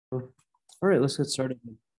All right, let's get started.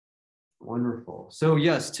 Wonderful. So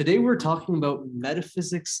yes, today we're talking about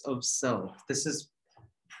metaphysics of self. This is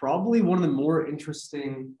probably one of the more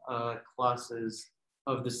interesting classes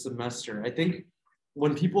of the semester. I think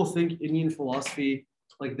when people think Indian philosophy,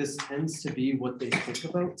 like this tends to be what they think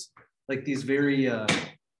about, like these very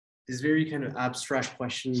kind of abstract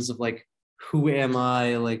questions of like, who am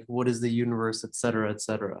I? Like, what is the universe, et cetera, et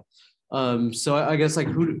cetera. So I guess like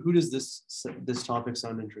who does this topic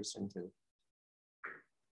sound interesting to?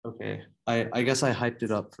 Okay, I guess I hyped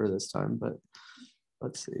it up for this time, but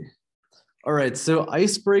let's see. All right, so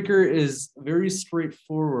icebreaker is very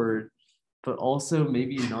straightforward, but also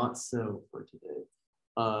maybe not so for today.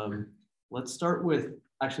 Let's start with,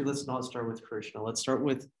 actually, let's not start with Krishna. Let's start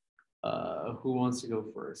with who wants to go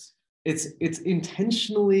first? It's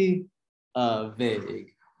intentionally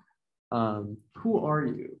vague. Who are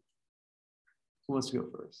you? Who wants to go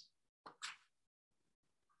first?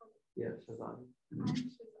 Yeah, Shazan.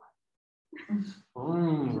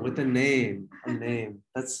 Oh, with a name.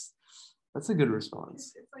 That's a good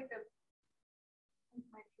response. It's like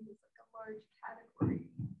my name is like a large category.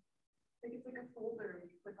 Like it's like a folder. You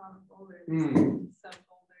click on a folder.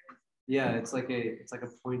 Subfolders. Yeah, it's like a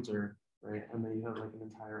pointer, right? And then you have like an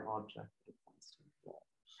entire object that it points to. Yeah.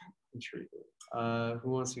 Intriguing. Who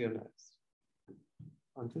wants to go next?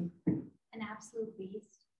 Auntie? An absolute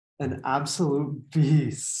beast. An absolute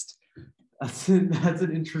beast. That's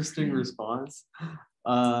an interesting response.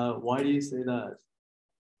 Why do you say that?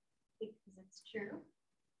 Because it's true.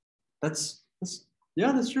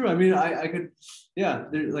 That's true. I mean, I could, yeah.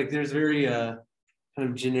 There's very kind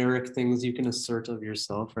of generic things you can assert of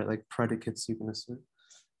yourself, right? Like predicates you can assert.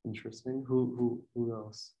 Interesting. Who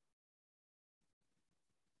else?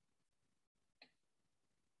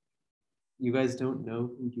 You guys don't know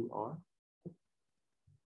who you are?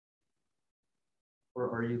 Or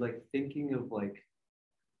are you like thinking of like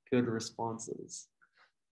good responses?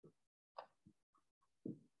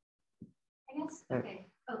 I guess, okay.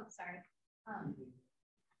 Oh, sorry.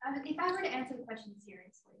 If I were to answer the question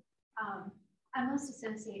seriously, I most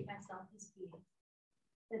associate myself as being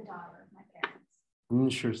the daughter of my parents.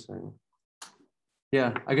 Interesting.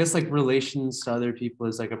 Yeah, I guess like relations to other people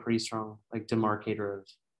is like a pretty strong like demarcator of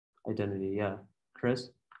identity. Yeah.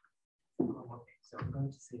 Chris? Okay, so I'm going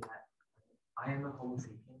to say that I am a Homo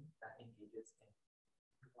sapien that engages in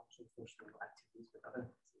intellectual social activities with other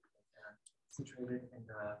Homo sapiens and are situated in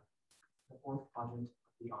the fourth quadrant of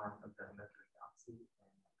the arm of the Mercury galaxy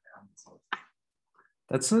and the solar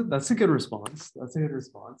system. That's a good response.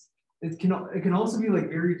 It can also be like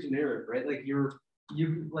very generic, right? Like you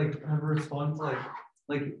like have a response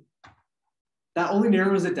like that only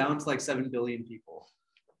narrows it down to like 7 billion people,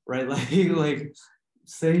 right? Like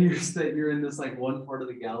say you're in this like one part of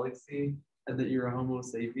the galaxy and that you're a Homo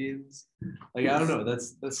sapiens. Like I don't know,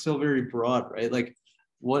 that's still very broad, right? Like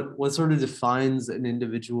what sort of defines an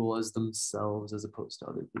individual as themselves as opposed to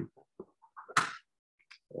other people?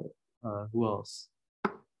 Who else?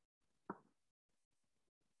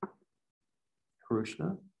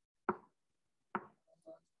 Krishna?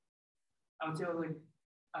 I would say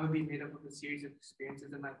I would be made up of a series of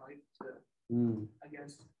experiences in my life to, I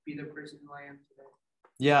guess, be the person who I am today.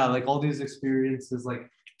 Yeah, like all these experiences, like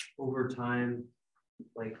over time,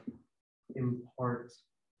 like impart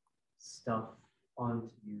stuff onto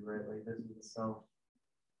you, right? Like this is the self,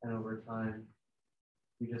 and over time,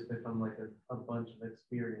 you just become like a bunch of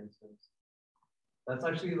experiences. That's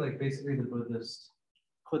actually like basically the Buddhist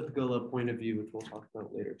Putgala point of view, which we'll talk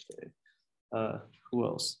about later today. Who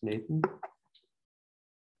else? Nathan?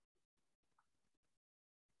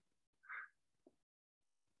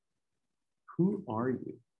 Who are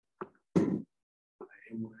you?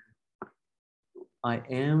 I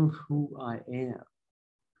am who I am.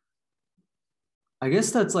 I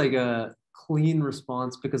guess that's like a clean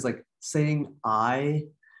response because like saying I,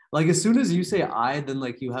 like as soon as you say I, then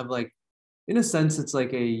like you have like, in a sense, it's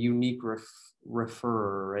like a unique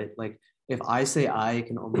referrer, right? Like if I say I, it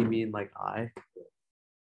can only mean like I.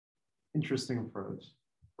 Interesting approach.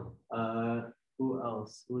 Who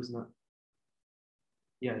else? Who is not?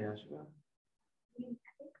 Yeah, sure. I mean,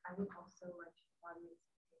 I think I would also like want to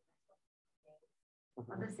say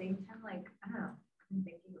myself. At the same time, like, I don't know, I'm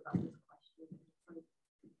thinking about this question. Like,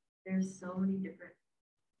 there's so many different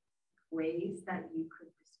ways that you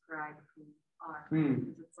could describe who you are.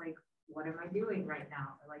 Because it's like, what am I doing right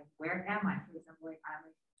now? Or like, where am I? For example, like I'm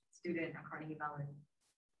a student at Carnegie Mellon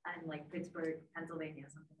and like Pittsburgh, Pennsylvania,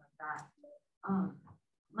 something like that.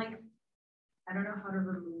 Like, I don't know how to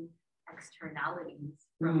remove externalities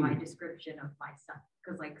from my description of myself.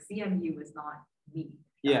 Because like CMU is not me.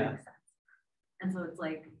 That makes sense. And so it's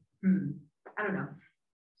like, I don't know.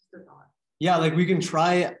 Just a thought. Yeah, like we can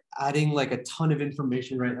try adding like a ton of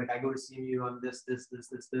information, right? Like I go to see you on this,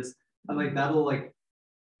 and like that'll like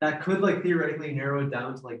that could like theoretically narrow it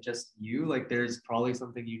down to like just you. Like there's probably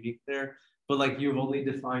something unique there, but like you've only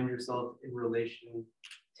defined yourself in relation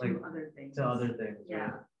like to other things. Yeah.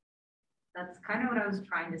 Right? That's kind of what I was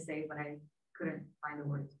trying to say, but I couldn't find the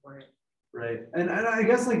words for it. Right. And I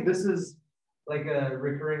guess like this is like a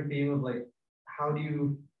recurring theme of like how do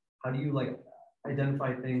you like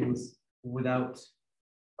identify things without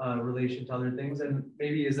relation to other things, and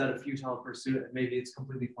maybe is that a futile pursuit, and maybe it's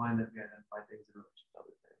completely fine that we identify things in relation to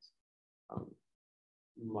other things.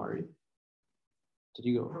 Mari, did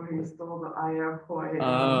you go? Oh, you stole the I am who I am.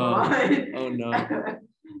 Oh no.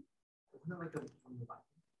 Isn't it like the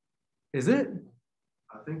Is it?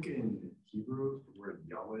 I think in Hebrew, the word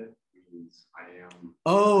Yahweh means I am.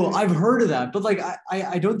 Oh, I've heard of that, but like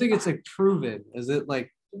I don't think it's like proven. Is it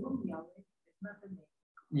like?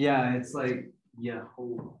 Yeah, it's like yeah.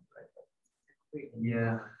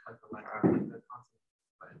 Yeah.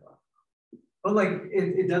 But like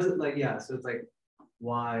it doesn't like yeah. So it's like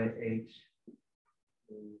YH.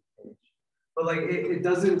 But like it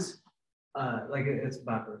doesn't like it's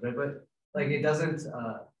backwards, right? But like it doesn't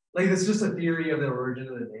like it's just a theory of the origin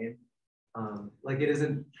of the name. Like it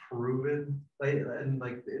isn't proven, like and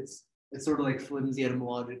like it's sort of like flimsy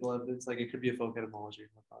etymological evidence. Like it could be a folk etymology,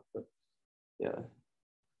 but yeah.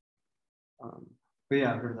 But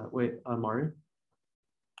yeah, I've heard that. Wait, Mari?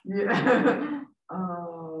 Yeah.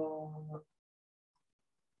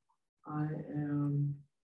 I am.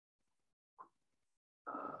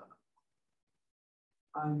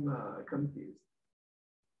 I'm confused.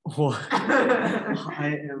 What?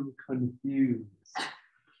 I am confused.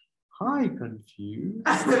 Hi, confused.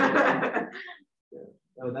 Yeah.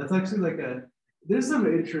 Oh, that's actually like there's some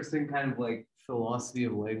interesting kind of like philosophy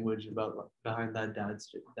of language about behind that dad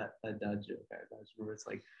joke. That dad joke. I remember it's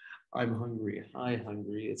like, I'm hungry. Hi,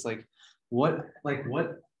 hungry. It's like, what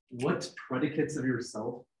predicates of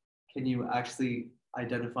yourself can you actually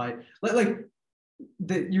identify? Like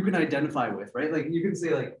that you can identify with, right? Like you can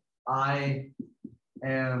say like, I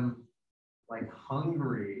am like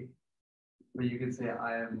hungry, but you can say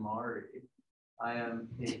I am Mari. I am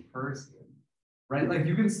a person, right? Like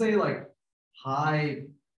you can say like hi,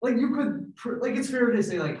 like you could like it's fair to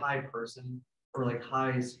say like hi person or like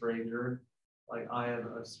hi stranger, like I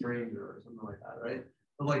am a stranger or something like that, right?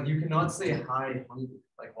 But like you cannot say hi hungry.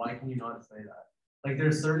 Like why can you not say that? Like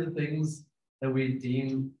there's certain things that we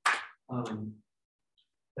deem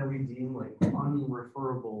like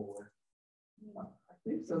unreferable with. I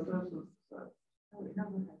think sometimes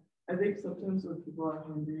when people are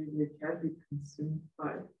hungry, they can be consumed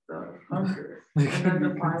by the hunger and then the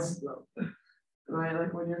mind flow. Right?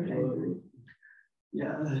 Like when you're hungry.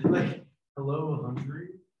 Yeah, like hello, hungry.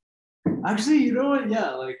 Actually, you know what?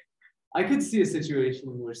 Yeah, like I could see a situation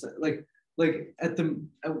in which like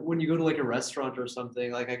when you go to like a restaurant or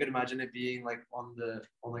something, like I could imagine it being like on the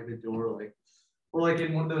door, like or like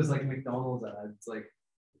in one of those like McDonald's ads, like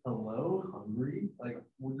hello, hungry? Like,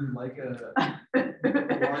 would you like a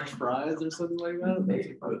large fries or something like that?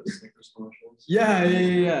 That's Snickers commercials. Yeah,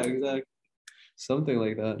 exactly. Something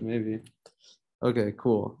like that, maybe. Okay,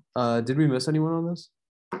 cool. Did we miss anyone on this?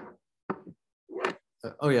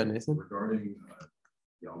 Oh yeah, Nathan. Regarding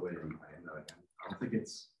Yahweh and I am that I am, I don't think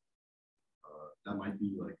it's that might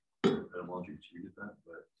be like etymology treated that,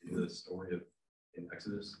 but in the story of in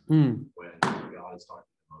Exodus, when God is talking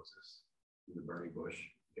to Moses in the burning bush,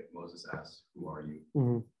 Moses asks, "Who are you?"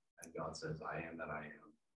 And God says, "I am that I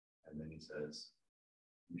am." And then he says,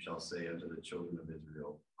 "You shall say unto the children of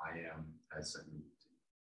Israel, I am has sent me to you."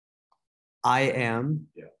 I am.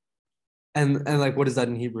 Yeah. And like, what is that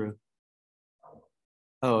in Hebrew?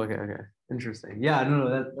 Oh, okay. Interesting. Yeah, no,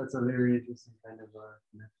 that's a very interesting kind of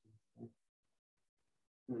connection.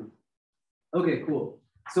 Okay, cool.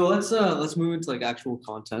 So let's move into like actual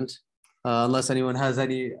content. Unless anyone has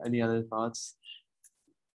any other thoughts.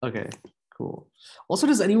 Okay, cool. Also,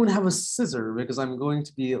 does anyone have a scissor? Because I'm going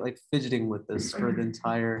to be like fidgeting with this for the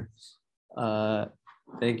entire.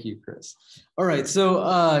 Thank you, Chris. All right, so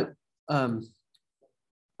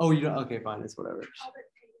oh, you don't. Okay, fine. It's whatever.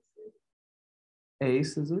 A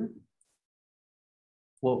scissor.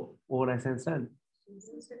 What would I say instead?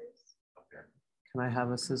 Can I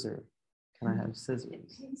have a scissor? Can I have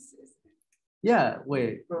scissors? Yeah.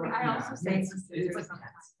 Wait. I also say scissors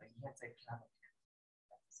sometimes.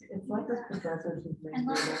 It's like this professor just makes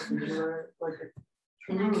like a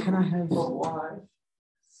true. Can I have why?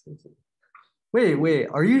 Wait.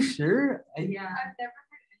 Are you sure? Yeah, I've never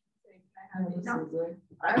heard anything. have a No. scissor.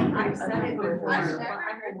 I've said it think before, I- but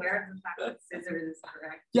I'm aware of the fact that scissors is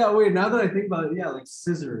correct. Yeah, wait, now that I think about it, yeah, like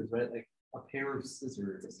scissors, right? Like a pair of It's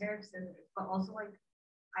scissors. a pair of scissors, but also like,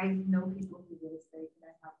 I know people who will say, can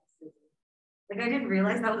I have a scissor? Like, I didn't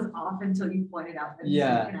realize that was off until you pointed out that,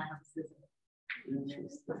 Yeah. can I have a scissor?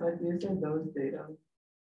 It's like these are those data.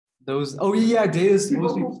 Those, oh yeah, data is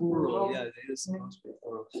supposed to be plural. Yeah, data is supposed to be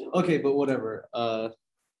plural. Okay, but whatever.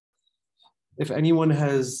 If anyone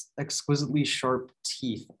has exquisitely sharp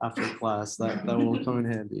teeth after class, that will come in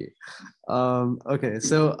handy. Okay,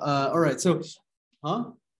 so all right, so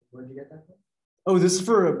Where did you get that from? oh, this is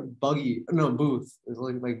for a buggy, no, booth. It's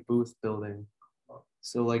like booth building.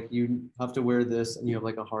 So like you have to wear this and you have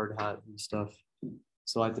like a hard hat and stuff.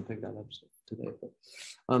 So I had to pick that up today.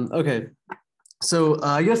 But okay. So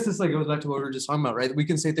I guess this like goes back to what we were just talking about, right? We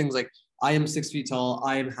can say things like, I am 6 feet tall,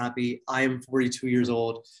 I am happy, I am 42 years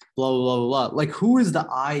old, blah, blah, blah, blah, blah. Like, who is the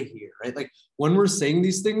I here, right? Like when we're saying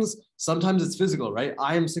these things, sometimes it's physical, right?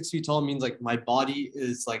 I am 6 feet tall means like my body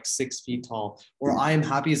is like 6 feet tall, or I am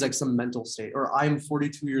happy is like some mental state, or I am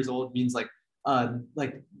 42 years old means like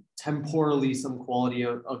temporally some quality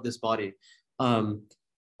of this body.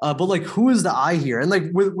 But like, who is the I here? And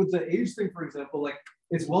like with the age thing, for example, like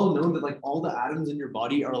it's well known that like all the atoms in your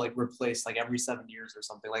body are like replaced like every 7 years or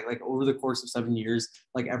something. Like over the course of 7 years,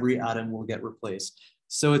 like every atom will get replaced.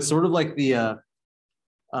 So it's sort of like the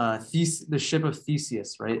ship of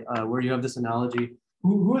Theseus, right? Where you have this analogy.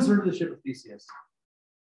 Who has heard of the ship of Theseus?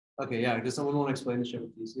 Okay, yeah. Does someone want to explain the ship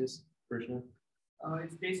of Theseus for sure?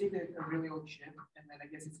 It's basically a really old ship, and then I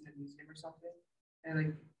guess it's in a museum or something. And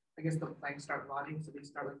like I guess the planks start rotting, so they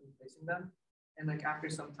start like replacing them. And like after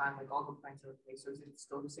some time, like all the planks are replaced. So is it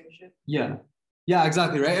still the same ship? Yeah. Yeah,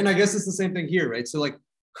 exactly. Right. And I guess it's the same thing here, right? So like,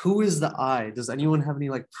 who is the I? Does anyone have any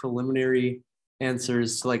like preliminary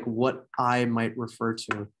answers to like what I might refer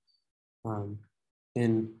to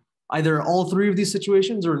in either all three of these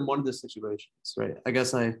situations or in one of the situations, right? I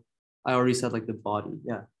guess I already said like the body.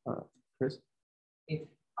 Yeah. Chris? If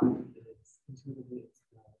I is intuitively it's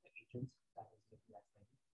the agent that is making that thing.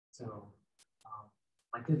 So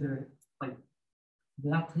like there like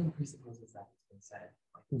that claim presupposes that it's been said.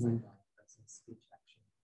 Like it's like for instance speech action.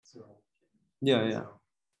 So Yeah, yeah.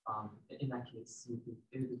 So, in that case, it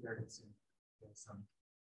would be fair to assume there's some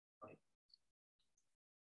like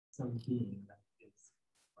some being that is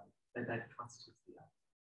like that constitutes the act.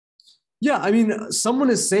 Yeah, I mean,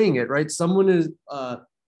 someone is saying it, right? Someone is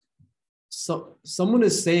someone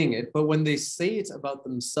is saying it, but when they say it about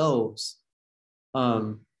themselves,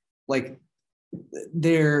 like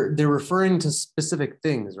they're referring to specific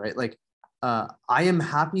things, right? Like I am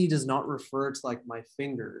happy does not refer to like my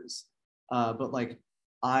fingers, but like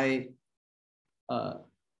I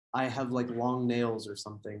have like long nails or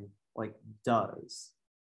something like does,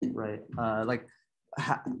 right?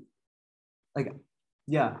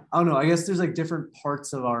 Yeah, I don't know. I guess there's like different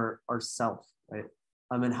parts of our self, right?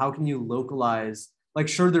 And how can you localize? Like,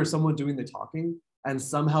 sure, there's someone doing the talking, and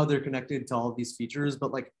somehow they're connected to all of these features,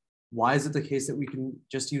 but like, why is it the case that we can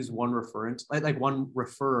just use one referent, like one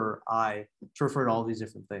referrer, I, to refer to all these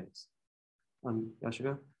different things?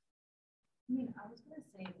 Yashika? I mean, I was gonna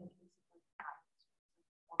say in the case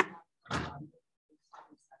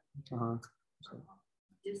of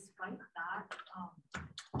despite that,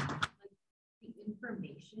 like the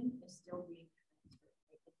information is still being transferred.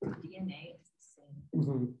 Like the DNA is the same.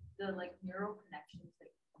 The like neural connections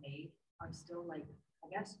that you made are still like, I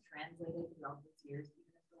guess, translated throughout these years,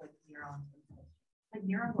 even if they're like neurons. Like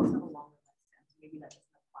neurons also have a longer lifespan, so maybe that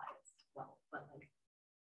doesn't apply as well. But like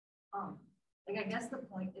I guess the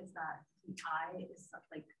point is that the I is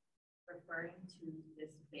like referring to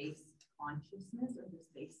this base consciousness or this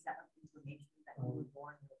base set of information that you were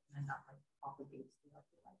born with, and that like propagates throughout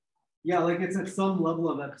your life. Yeah, like it's at some level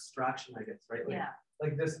of abstraction, I guess, right? Like, yeah.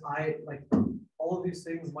 Like this, like all of these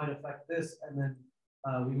things might affect this, and then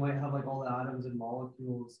we might have like all the atoms and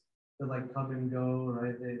molecules that like come and go,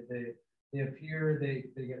 right? They appear, they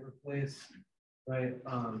get replaced, right?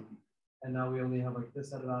 And now we only have like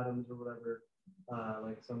this set of atoms or whatever.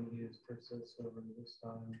 Like some of these persist over this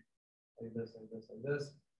time, like this, like this, like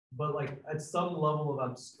this. But like at some level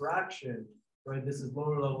of abstraction, right? This is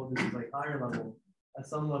lower level, this is like higher level. At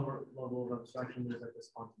some level of abstraction, there's like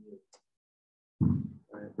this continuity.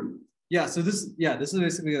 Right. Yeah. So this is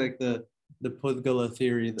basically like the Pudgala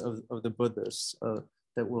theory of the Buddhists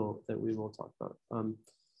that we will talk about.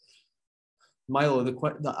 Milo,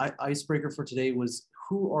 the icebreaker for today was,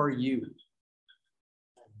 who are you?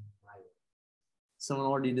 Someone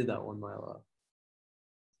already did that one, Milo.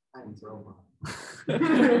 I'm Roma.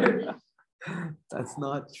 That's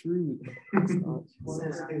not true. That's not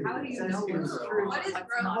true. How do you know what's true? What is not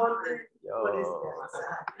true? Yo.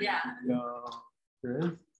 Yeah. Yo. Chris?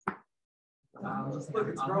 Look,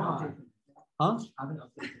 it's wrong. Huh?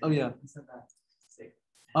 Oh yeah.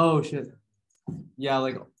 Oh shit. Yeah,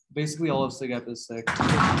 like basically all of SIGEP is sick.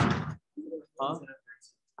 Huh?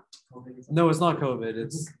 No, it's not COVID.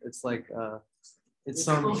 It's like it's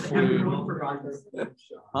some flu.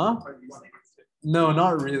 Huh? No,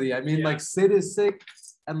 not really. I mean, like Sid is sick,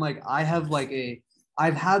 and like I've had like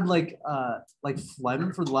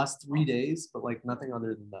phlegm for the last 3 days, but like nothing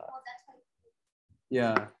other than that.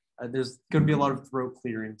 Yeah, there's gonna be a lot of throat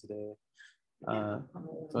clearing today.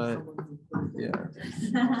 But yeah.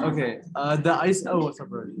 Okay. What's up,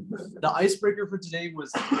 Brody? The icebreaker for today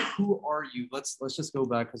was who are you? Let's just go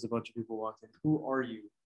back because a bunch of people walked in. Who are you?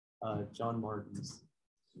 John Martins.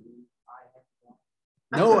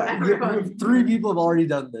 No, 3 people have already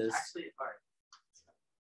done this. Actually, all right.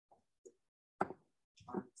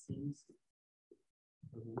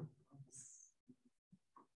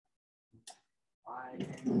 I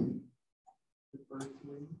am the first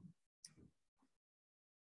one.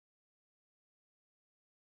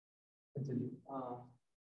 Continue.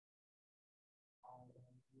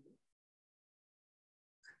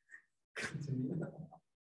 Continue.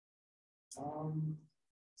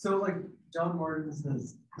 So like John Martins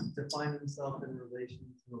has defined himself in relation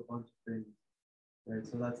to a bunch of things, right?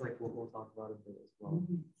 So that's like what we'll talk about a bit as well.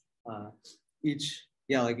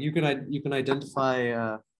 Like you can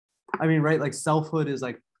identify. I mean, right? Like selfhood is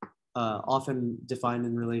like often defined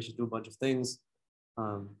in relation to a bunch of things.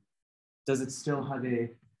 Does it still have a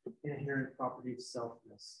inherent property of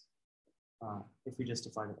selfness? If we just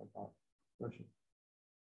define it like that, Roshan?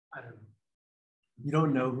 I don't know. You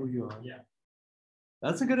don't know who you are. Yeah.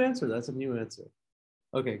 That's a good answer. That's a new answer.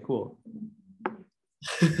 Okay, cool.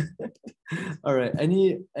 All right.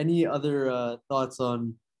 Any other thoughts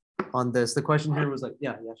on this? The question here was like,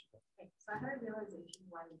 yeah. Sure. Okay, so I had a realization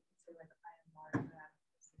why we say like I am more than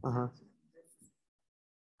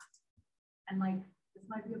and like this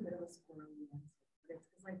might be a bit of a squirrely answer, but it's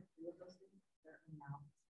because like 3 of those things are nouns,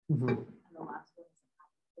 and the last one is an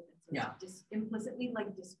adjective. So yeah. Just implicitly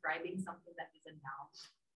like describing something that is a noun,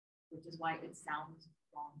 which is why it sounds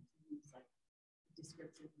wrong to use like a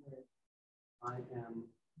descriptive word. I am.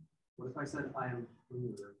 What if I said I am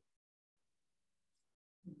hungry?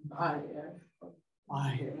 I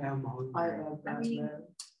am hungry. I am that man.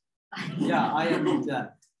 Yeah, I am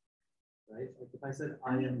deaf. Right? Like if I said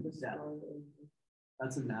I am deaf,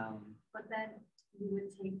 that's a noun. But then you would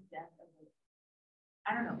take deaf as like,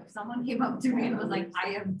 I don't know, if someone came up to me and was like,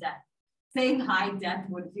 I am deaf, saying hi deaf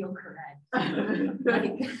would feel correct.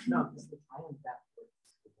 Like, no, because the I am deaf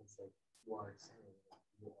because like you are saying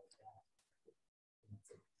you are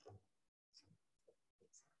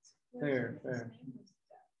deaf. Fair.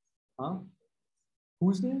 Huh?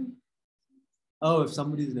 Whose name? Oh, if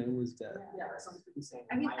somebody's name was deaf. Yeah, saying.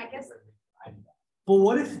 I mean, I guess. But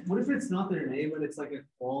what if it's not their name and it's like a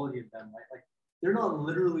quality of them, right? Like they're not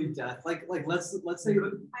literally deaf. Like let's say. How do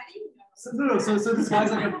you know? So this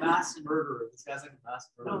guy's like a mass murderer.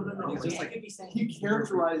 No. He's just like he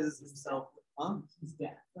characterizes himself. He's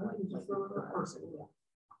deaf. The person.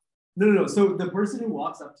 No. So the person who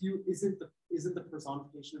walks up to you isn't the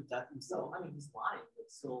personification of death himself. I mean, he's lying,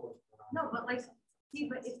 but still. No, but like, see,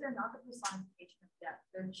 but if they're not the personification of death,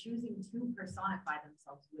 they're choosing to personify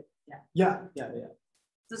themselves with death. Yeah.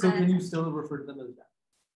 So then, can you still refer to them as death?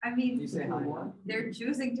 I mean, you say hi. They're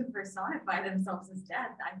choosing to personify themselves as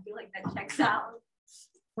death. I feel like that checks out.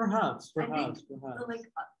 Perhaps. So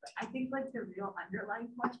like, I think like the real underlying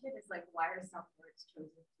question is like, why are some words chosen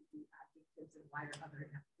to be adjectives and why are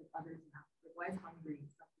others not? Like, why is hungry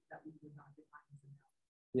something that we would not define as a noun?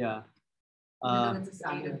 Yeah. It's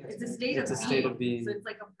a state of being. So it's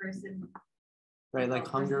like a person. Right, like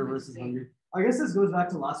hunger versus hungry. I guess this goes back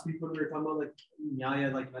to last week when we were talking about like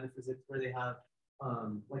Nyaya, like metaphysics, where they have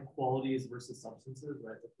like qualities versus substances,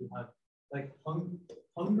 right? Like you have like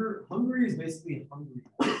hungry is basically hungry,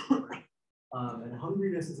 and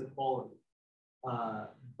hungriness is a quality.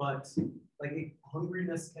 But like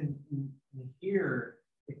hungriness can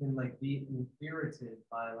it can like be inherited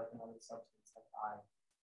by like another substance like I.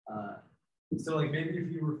 So like maybe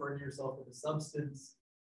if you refer to yourself with a substance,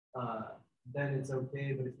 then it's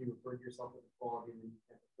okay. But if you refer to yourself with a quality, then you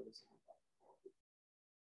can't refer to something like quality.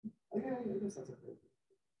 I guess that's okay.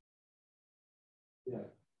 Yeah,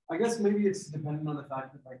 I guess maybe it's dependent on the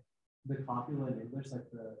fact that like the copula in English, like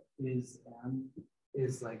the is and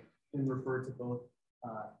is like can refer to both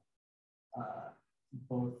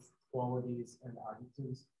both qualities and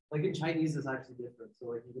adjectives. Like in Chinese, it's actually different. So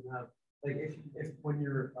like you can have like if when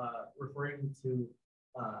you're referring to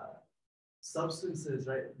substances,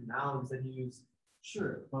 right, nouns, then you use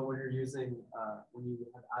sure, but when you're using when you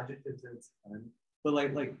have adjectives, then it's hun. But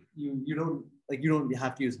like you don't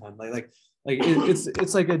have to use hun.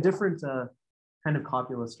 It's like a different kind of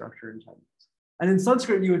copula structure in Chinese. And in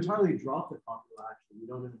Sanskrit, you entirely drop the copula. Actually, you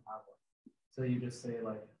don't even have one. So you just say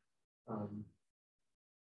like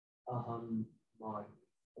aham mad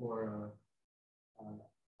or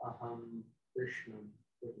aham krishnam,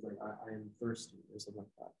 which is like I am thirsty or something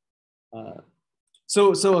like that.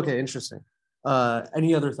 So okay, interesting.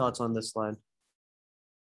 Any other thoughts on this slide?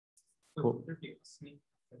 Cool.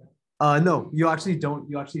 No, you actually don't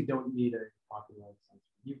need a copula.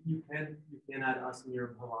 You can add us in your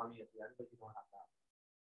Bhavani at the end, but you don't have that.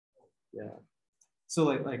 Yeah.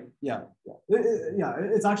 So yeah,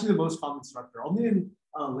 it's actually the most common structure. Only in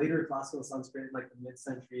later classical Sanskrit, like the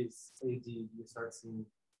mid-centuries AD, you start seeing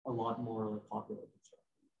a lot more like copula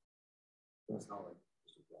construction. That's not like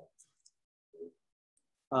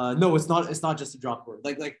no, it's not just a drop word.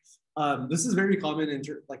 This is very common in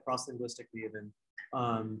like cross-linguistically even.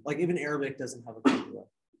 Like even Arabic doesn't have a copula.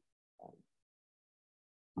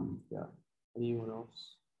 Yeah. Anyone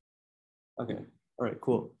else? Okay. All right,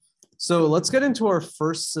 cool. So let's get into our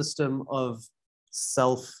first system of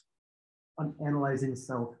analyzing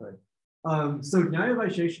selfhood. So Nyaya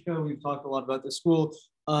Vaisheshika, we've talked a lot about this school.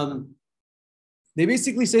 They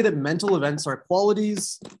basically say that mental events are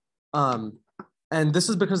qualities, and this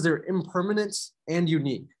is because they're impermanent and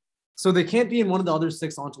unique. So they can't be in one of the other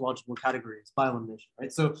 6 ontological categories by elimination,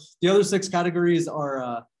 right? So the other 6 categories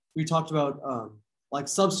are, we talked about like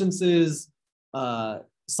substances,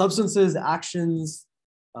 actions,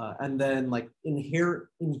 and then like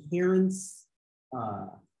inherence,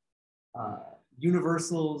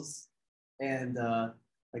 universals, and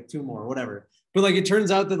like 2 more, whatever. But like it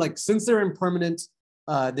turns out that like since they're impermanent,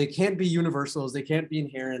 they can't be universals, they can't be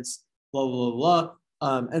inherents, blah blah blah.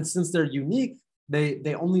 And since they're unique,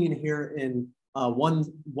 they only inhere in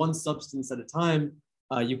one substance at a time.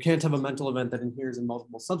 You can't have a mental event that inheres in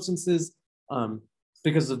multiple substances.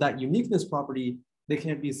 Because of that uniqueness property, they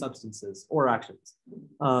can't be substances or actions.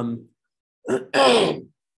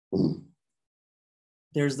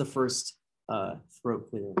 There's the first throat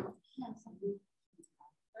clearing.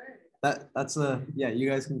 That's yeah, you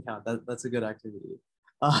guys can count. That's a good activity.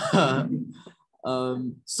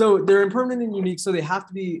 So they're impermanent and unique, so they have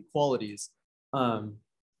to be qualities.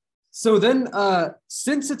 So then,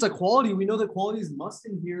 since it's a quality, we know that qualities must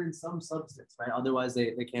inhere in some substance, right? Otherwise,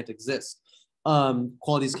 they can't exist.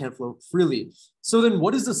 Qualities can't flow freely. So then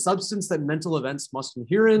what is the substance that mental events must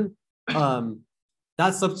inhere in?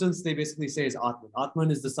 That substance they basically say is Atman.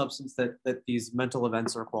 Atman is the substance that these mental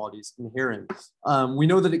events or qualities inhere in. We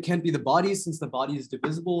know that it can't be the body since the body is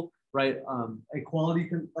divisible, right? A quality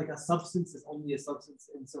like a substance is only a substance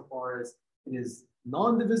insofar as it is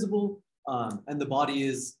non-divisible, and the body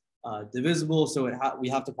is divisible, so we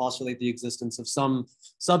have to postulate the existence of some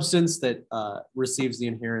substance that receives the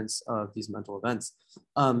inherence of these mental events.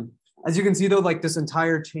 As you can see, though, like this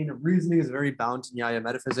entire chain of reasoning is very bound to Nyaya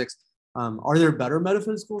metaphysics. Are there better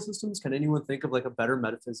metaphysical systems? Can anyone think of like a better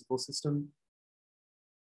metaphysical system?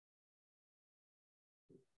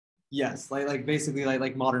 Yes, like basically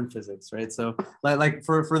like modern physics, right? So like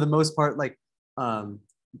for the most part, like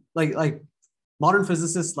modern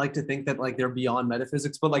physicists like to think that like they're beyond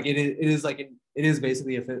metaphysics, but like it is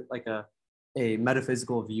basically a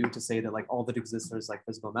metaphysical view to say that like all that exists is like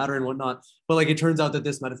physical matter and whatnot. But like it turns out that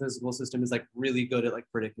this metaphysical system is like really good at like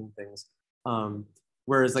predicting things.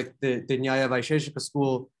 Whereas like the Nyaya Vaisheshika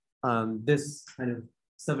school, this kind of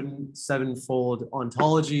sevenfold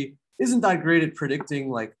ontology isn't that great at predicting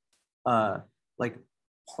like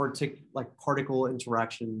particle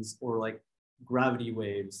interactions or like gravity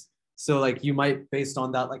waves. So like you might, based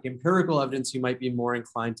on that like empirical evidence, you might be more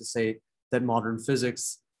inclined to say that modern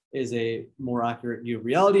physics is a more accurate view of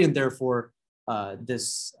reality, and therefore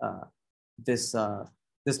this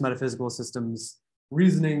metaphysical system's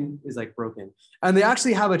reasoning is like broken. And they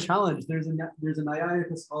actually have a challenge. There's a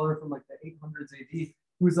Nyaya scholar from like the 800s AD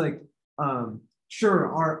who's like,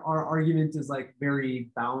 sure, our argument is like very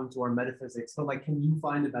bound to our metaphysics, but like, can you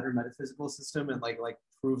find a better metaphysical system and like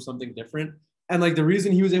prove something different? And like the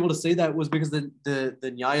reason he was able to say that was because the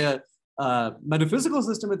Nyaya metaphysical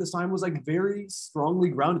system at this time was like very strongly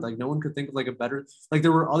grounded. Like no one could think of like a better, like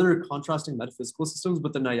there were other contrasting metaphysical systems,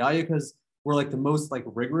 but the Nyayikas were like the most like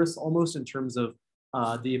rigorous almost in terms of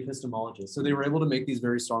the epistemologists. So they were able to make these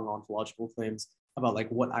very strong ontological claims about like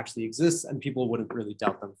what actually exists, and people wouldn't really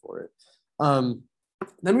doubt them for it.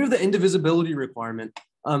 Then we have the indivisibility requirement.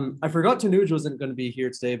 I forgot Tanuj wasn't going to be here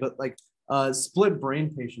today, but like Split brain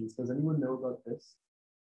patients. Does anyone know about this?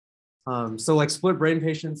 So like split brain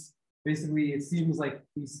patients, basically it seems like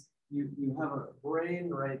you have a brain,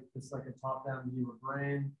 right? It's like a top-down view of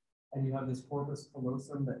brain, and you have this corpus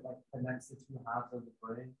callosum that like connects the two halves of the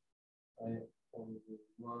brain, right?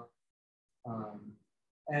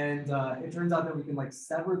 It turns out that we can like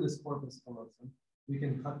sever this corpus callosum. We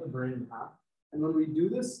can cut the brain in half, and when we do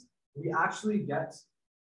this, we actually get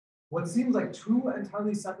what seems like two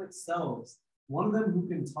entirely separate cells. One of them who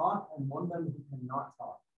can talk, and one of them who cannot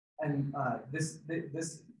talk. And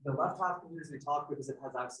the left half can usually talk because it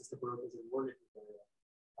has access to Broca's and Wernicke's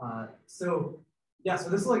area. So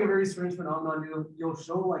this is like a very strange phenomenon. You'll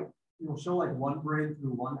show like one brain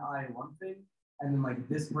through one eye and one thing, and then like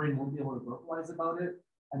this brain won't be able to vocalize about it,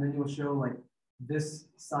 and then you'll show like this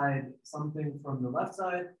side something from the left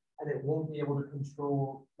side, and it won't be able to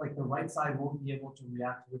control, like the right side won't be able to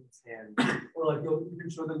react with its hand, or like you can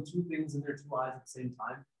show them two things in their two eyes at the same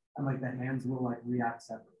time, and like the hands will like react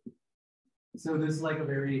separately. So this is like a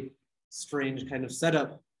very strange kind of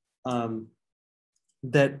setup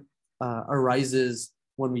that arises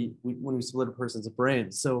when we split a person's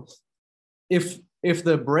brain. So if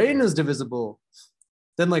the brain is divisible,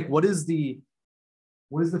 then like what is the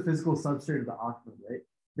physical substrate of the aqua, right?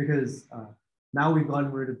 Because now we've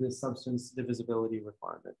gotten rid of this substance divisibility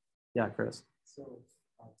requirement. Yeah, Chris. So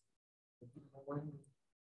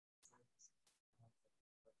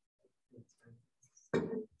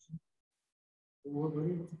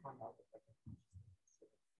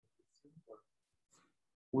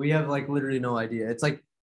we have like literally no idea. It's like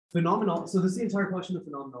phenomenal. So this is the entire question of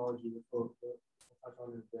phenomenology. We'll touch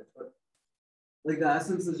on it a bit, but like the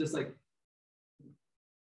essence is just like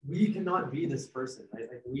we cannot be this person, right?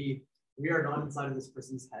 Like we are not inside of this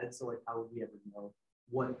person's head. So like how would we ever know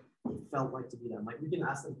what it felt like to be them? Like we can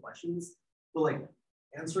ask them questions, but like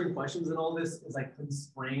answering questions and all this is like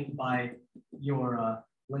constrained by your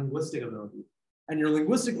linguistic ability. And your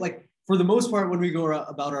linguistic, like for the most part, when we go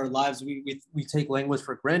about our lives, we take language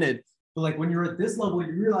for granted. But like when you're at this level,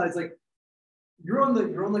 you realize like you're on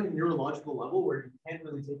like a neurological level where you can't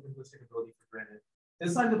really take linguistic ability for granted.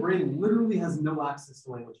 This side of the brain literally has no access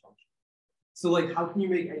to language function. So like how can you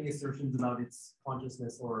make any assertions about its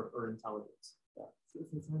consciousness or intelligence? Yeah.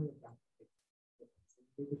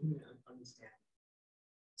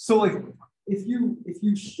 So like if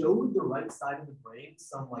you showed the right side of the brain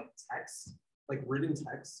some like text, like written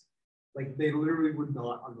text, like they literally would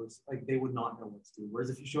not understand, like they would not know what to do. Whereas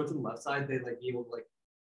if you show it to the left side, they'd like be able to like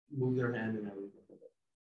move their hand and everything with it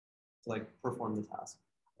to like perform the task.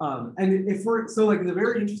 And if we're so like the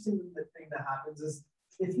very interesting thing that happens is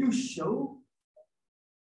if you show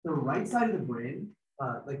the right side of the brain,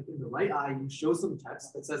 like in the right eye, you show some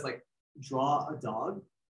text that says like draw a dog,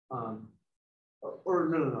 or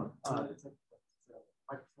no.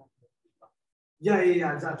 Yeah,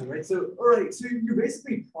 exactly, right. So, all right, so you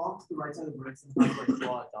basically prompt the right side of the brain sometimes like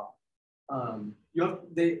draw a dog.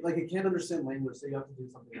 It can't understand language, so you have to do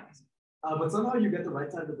something else. But somehow you get the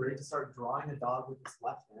right side of the brain to start drawing a dog with its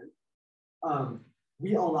left hand.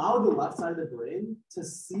 We allow the left side of the brain to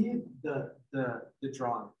see the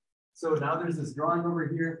drawing. So now there's this drawing over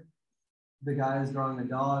here. The guy is drawing a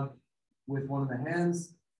dog with one of the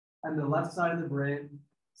hands, and the left side of the brain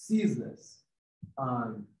sees this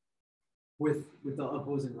with the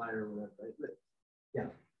opposing eye or whatever, right?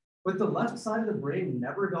 But the left side of the brain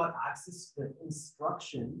never got access to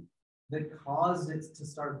instruction that caused it to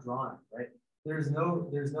start drawing, right? There's no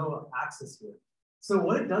access to it. So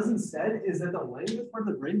what it does instead is that the language part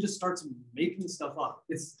of the brain just starts making stuff up.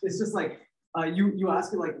 It's just like you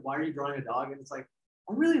ask it like, why are you drawing a dog? And it's like,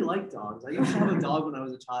 I really like dogs. I used to have a dog when I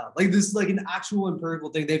was a child. Like this is like an actual empirical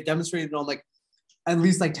thing. They've demonstrated on like at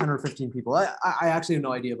least like 10 or 15 people. I actually have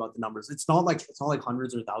no idea about the numbers. It's not like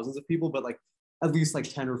hundreds or thousands of people, but like at least like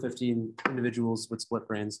 10 or 15 individuals with split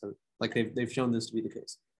brains. So like they've shown this to be the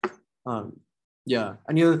case. Yeah.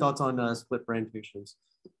 Any other thoughts on split brain patients?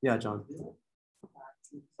 Yeah, John.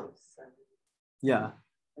 Yeah.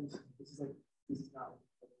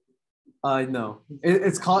 No.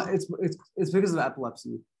 It's because of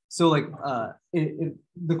epilepsy. So like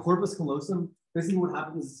the corpus callosum, basically what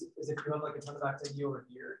happens is if you have like a ton of activity over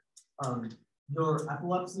here, your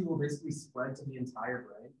epilepsy will basically spread to the entire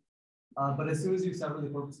brain. But as soon as you sever the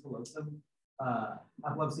corpus callosum,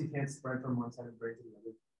 epilepsy can't spread from one side of the brain to the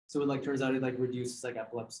other. So it like turns out it like reduces like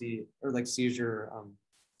epilepsy or like seizure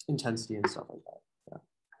intensity and stuff like that.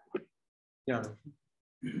 Yeah.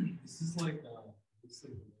 This is like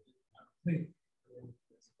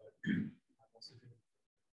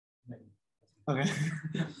okay.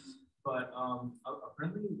 But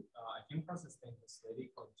apparently, I came across this thing, this lady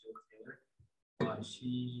called Jill Taylor.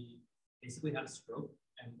 She basically had a stroke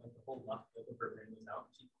and like the whole left lobe of her brain was out.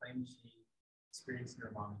 She claimed she experienced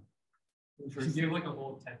nirvana. She gave like a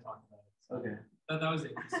whole TED talk about it. So Okay. that was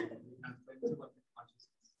interesting.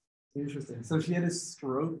 Interesting. So she had a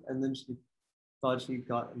stroke and then she thought she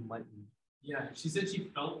got enlightened. Yeah, she said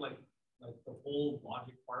she felt like the whole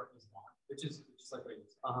logic part was locked, which is like what you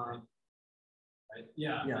said. Right?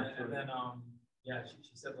 Yeah. Yeah. And then yeah,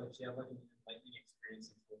 she said like she had like an enlightening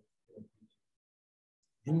experience.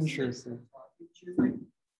 Interesting. She was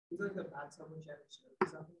like the bad stuff when she had a stroke or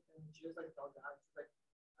something, and she was like felt bad. She's like,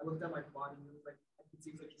 I looked at my body and it was like I could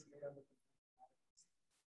see like she's made out of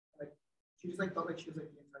like she just like felt like she was like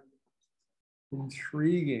the entire universe.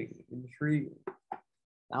 Intriguing.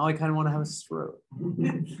 Now I kind of want to have a stroke.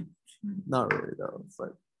 Not really though,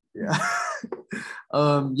 but yeah.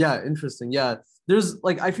 Yeah, interesting. Yeah, there's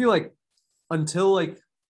like I feel like until like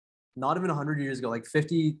not even 100 years ago, like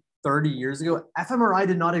 50, 30 years ago, fMRI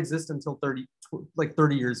did not exist until 30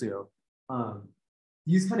 years ago.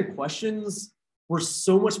 These kind of questions were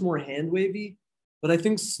so much more hand wavy, but I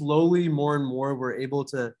think slowly more and more we're able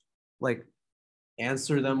to like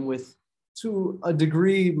answer them with to a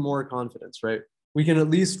degree more confidence, right? We can at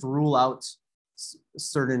least rule out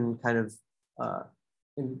certain kind of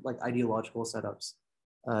in like ideological setups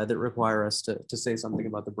that require us to say something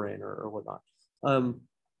about the brain or whatnot.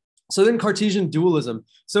 So then Cartesian dualism.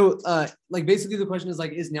 So like basically the question is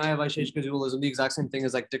like, is Nyaya Vaisheshika dualism the exact same thing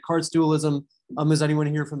as like Descartes dualism? Is anyone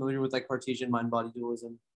here familiar with like Cartesian mind-body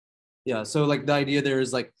dualism? Yeah, so like the idea there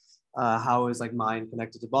is like how is like mind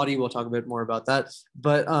connected to body? We'll talk a bit more about that.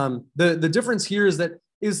 But the difference here is that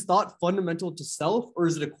is thought fundamental to self or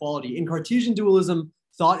is it a quality? In Cartesian dualism,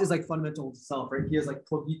 thought is like fundamental to self, right? He has like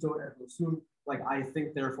cogito ergo sum, like I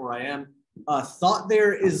think therefore I am. Thought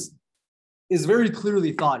there is very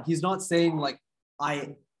clearly thought. He's not saying like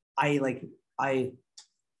I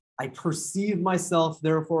perceive myself,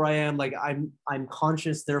 therefore I am, like I'm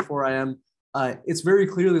conscious, therefore I am. It's very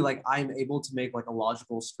clearly like I'm able to make like a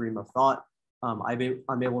logical stream of thought.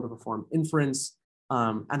 I'm able to perform inference,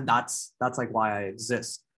 and that's like why I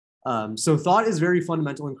exist. So thought is very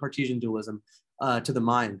fundamental in Cartesian dualism to the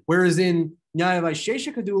mind, whereas in Nyaya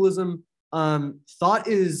Vaisheshika dualism, thought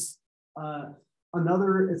is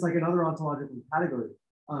it's like another ontological category.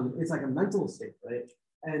 It's like a mental state, right?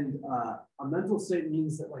 And a mental state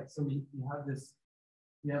means that like so you have this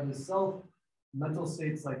self. Mental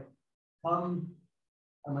states like come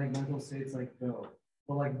and like mental states like go,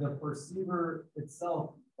 but like the perceiver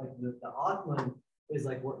itself, like the Atman is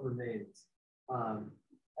like what remains. And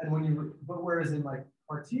but whereas in like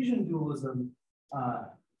Cartesian dualism,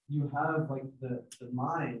 you have like the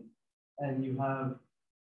mind and you have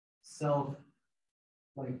self,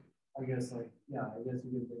 like I guess you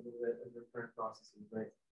can think of it as different processes,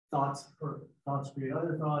 right? Thoughts create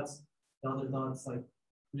other thoughts, the other thoughts like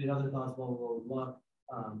create other thoughts, blah blah blah blah.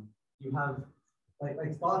 You have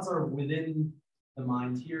like thoughts are within the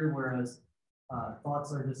mind here, whereas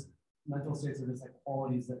thoughts are just mental states are just like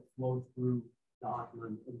qualities that flow through the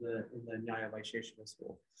Atman in the Nyaya Vaisheshika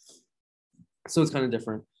school. So it's kind of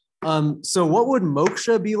different. So what would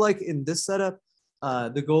moksha be like in this setup?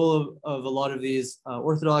 The goal of a lot of these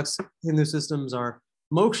Orthodox Hindu systems are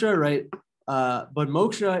moksha, right? But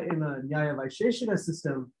moksha in the Nyaya Vaisheshika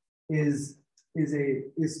system is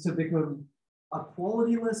to become a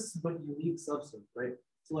qualityless but unique substance, right?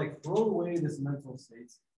 To like throw away this mental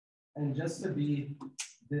states and just to be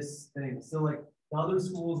this thing. So like the other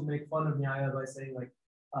schools make fun of Nyaya by saying like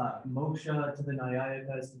moksha to the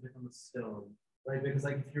Nyayika is to become a stone, right? Because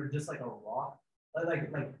like if you're just like a rock, like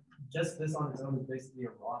just this on its own is basically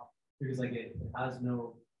a rock because like it has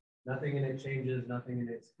nothing in it changes, nothing in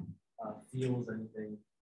it feels anything.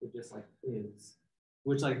 It just like is,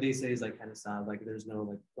 which like they say is like kind of sad. Like there's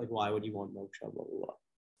no like why would you want moksha? Blah blah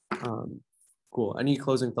blah. Cool. Any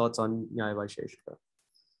closing thoughts on Nyaya Vaisheshika?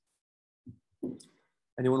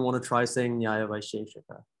 Anyone want to try saying Nyaya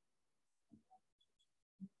Vaisheshika?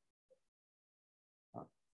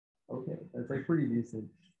 Okay, that's like pretty decent.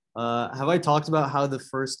 Have I talked about how the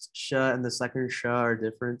first sha and the second sha are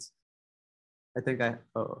different? I think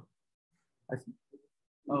so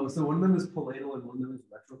one of them is palatal and one of them is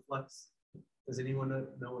retroflex. Does anyone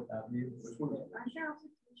know what that means? Which one?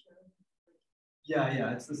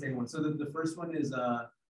 Yeah, it's the same one. So the first one is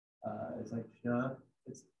it's like sha.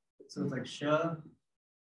 It's like sha.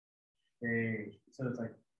 So it's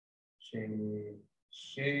like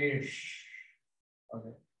shesh.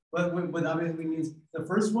 Okay. But that basically means the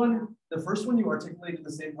first one you articulate in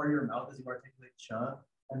the same part of your mouth as you articulate cha,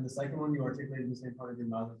 and the second one you articulate in the same part of your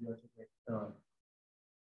mouth as you articulate cha.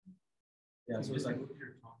 Yeah, so it's like,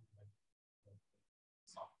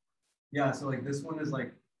 yeah, so like this one is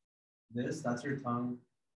like this, that's your tongue,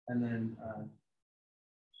 and then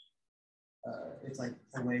it's like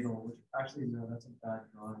palatal, which actually no, that's a bad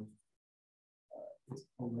drawing. It's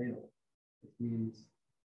palatal, which means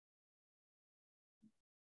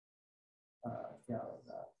yeah, like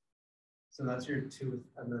that. So that's your tooth,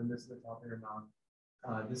 and then this is the top of your mouth.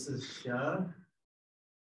 This is sha,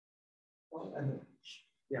 and then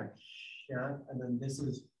yeah, sha, and then this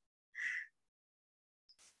is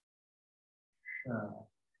sha.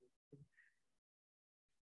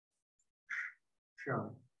 Sha.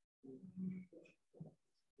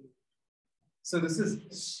 So this is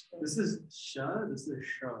sha, this is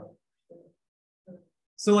sha.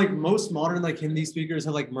 So like most modern like Hindi speakers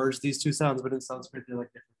have like merged these two sounds, but in Sanskrit they're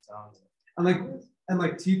like different sounds. And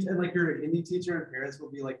like your Hindi teacher and parents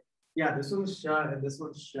will be like, yeah, this one's sha and this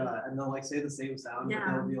one's sha, and they'll like say the same sound, but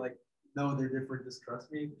they'll be like, no, they're different. Just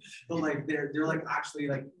trust me. But like they're like actually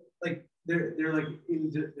like they're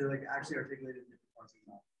like actually articulated in different parts of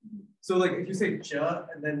the mouth. So like if you say cha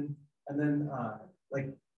and then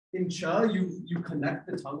like in cha you connect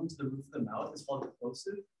the tongue to the roof of the mouth. It's called a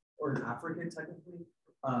plosive or an affricate technically.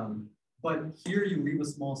 But here you leave a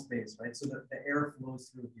small space, right? So that the air flows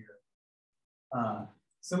through here.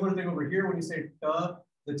 Similar thing over here when you say ka,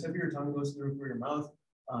 the tip of your tongue goes through your mouth.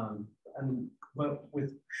 But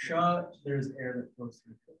with sha, there's air that flows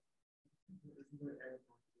through.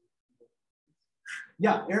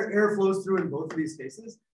 Yeah, air flows through in both of these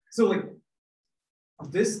cases. So like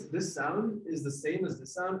this sound is the same as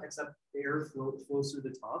this sound, except air flows through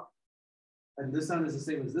the top. And this sound is the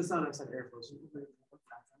same as this sound, except air flows through.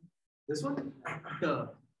 This one? The.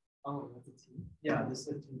 Oh, that's a T. Yeah, this is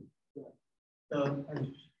a T. Yeah. The,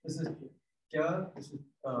 and this is kya, this is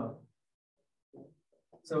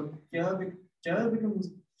so kya becomes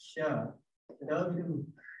sha, kya becomes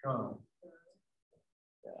sha.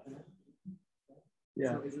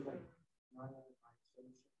 Yeah. So is it like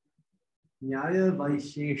Nyaya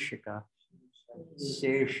Vaisheshika.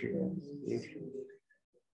 Sheshika.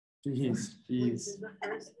 Jeez. Is the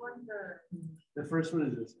first one the first one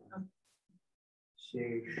is this one.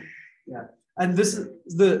 Shesh. Yeah. And this is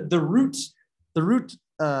the root.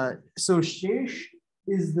 So shesh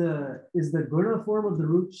is the guna form of the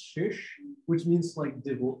root shish, which means like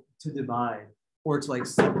to divide or to like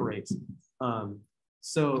separate.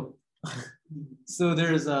 So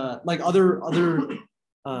there's like other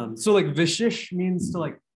so like vishish means to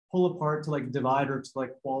like pull apart, to like divide or to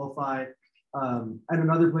like qualify. And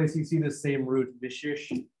another place you see the same root, vishish.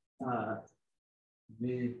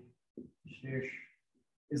 Vishish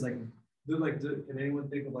is like can anyone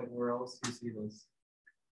think of like where else you see this?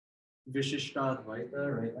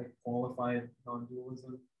 Vishishta-Advaita, right? Like qualified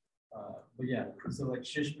non-dualism. But yeah, so like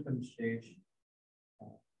shish becomes shesh.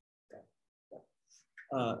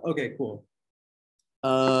 Okay, cool.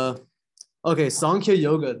 Okay, Sankhya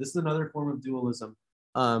Yoga. This is another form of dualism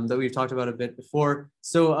that we've talked about a bit before.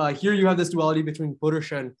 So here you have this duality between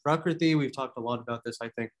Purusha and Prakriti. We've talked a lot about this, I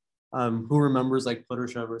think. Who remembers like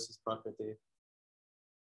Purusha versus Prakriti?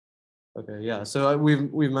 Okay, yeah. So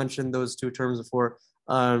we've mentioned those two terms before.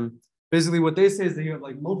 Basically, what they say is that you have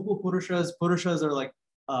like multiple Purushas. Purushas are like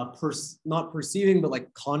not perceiving, but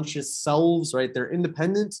like conscious selves, right? They're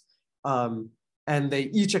independent. And they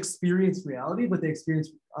each experience reality, but they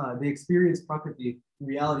experience Prakriti.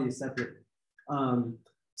 Reality is separate.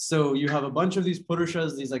 So you have a bunch of these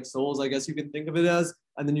Purushas, these like souls, I guess you can think of it as,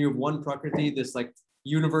 and then you have one Prakriti, this like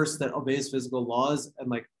universe that obeys physical laws and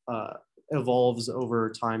like evolves over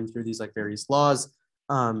time through these like various laws.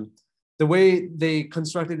 The way they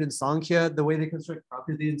construct it in Sankhya, the way they construct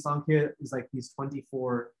Prakriti in Sankhya is like these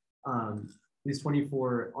 24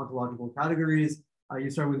 ontological categories. You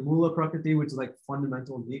start with Mula Prakriti, which is like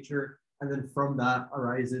fundamental nature. And then from that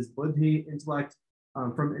arises Buddhi, intellect.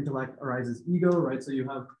 From intellect arises ego, right? So you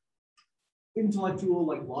have intellectual,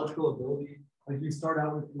 like logical ability. Like you start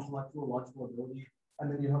out with intellectual, logical ability,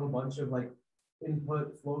 and then you have a bunch of like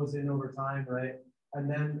input flows in over time, right? And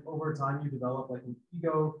then over time you develop like an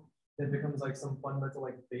ego that becomes like some fundamental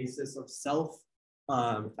like basis of self.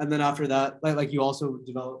 And then after that, like you also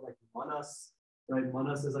develop like manas, right?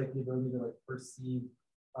 Manas is like the ability to like perceive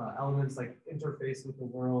elements, like interface with the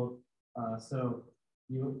world. So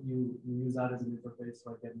you use that as an interface to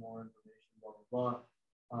like get more information, blah blah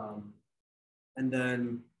blah. And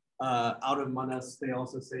then out of manas, they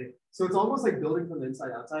also say, so it's almost like building from the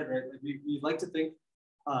inside outside, right? Like we like to think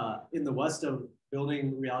in the West of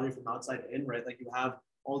building reality from outside in, right? Like you have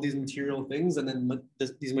all these material things, and then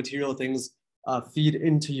these material things feed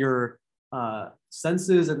into your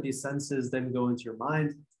senses, and these senses then go into your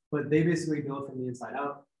mind. but they basically go from the inside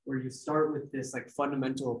out, where you start with this like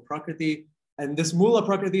fundamental prakriti, and this mula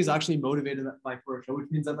prakriti is actually motivated by purusha, which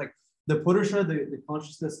means that like the purusha, the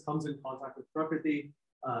consciousness comes in contact with prakriti,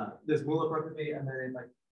 this mula prakriti, and then it like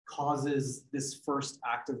causes this first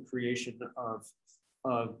act of creation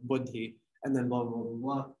of buddhi, and then blah, blah, blah,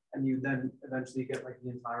 blah, and you then eventually get like the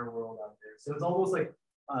entire world out there. So it's almost like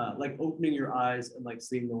opening your eyes and like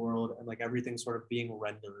seeing the world, and like everything sort of being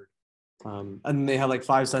rendered. And they have like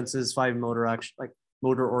 5 senses, 5 motor action, like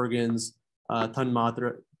motor organs,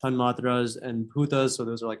 tanmatras and bhutas. So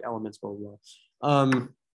those are like elements, blah, blah, blah.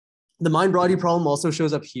 The mind-body problem also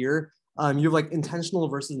shows up here. You have like intentional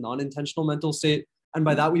versus non-intentional mental state. And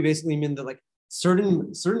by that, we basically mean that like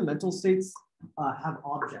certain mental states have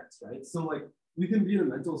objects, right? So like we can be in a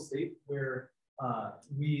mental state where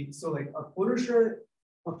like a purusha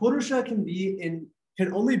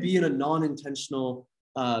can only be in a non-intentional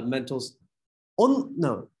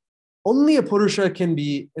only a purusha can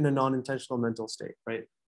be in a non-intentional mental state, right?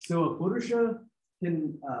 So a purusha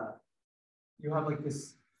can, you have like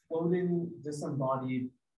this floating, disembodied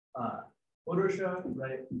purusha,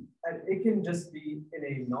 right? And it can just be in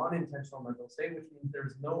a non-intentional mental state, which means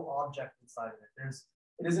there's no object inside of it.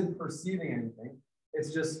 It isn't perceiving anything.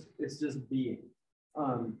 It's just being.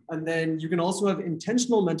 And then you can also have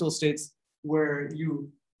intentional mental states where you're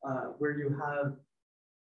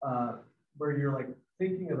like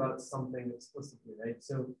thinking about something explicitly, right?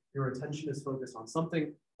 So your attention is focused on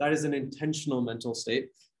something. That is an intentional mental state.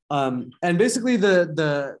 And basically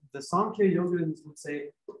the Samkhya yogins would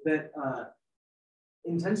say that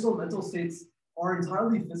intentional mental states are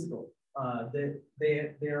entirely physical.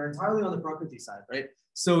 They are entirely on the prakriti side, right?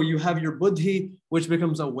 So you have your buddhi, which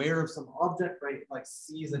becomes aware of some object, right? Like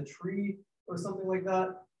sees a tree or something like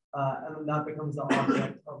that. And then that becomes the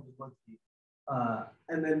object of the buddhi.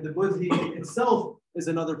 And then the buddhi itself is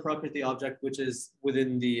another prakriti object, which is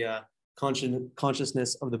within the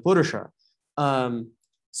consciousness of the purusha.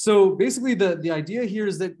 So basically the idea here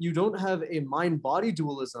is that you don't have a mind-body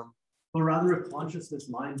dualism, but rather a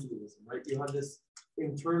consciousness-mind dualism, right? You have this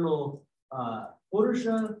internal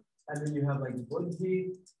purusha, and then you have like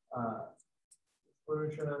buddhi,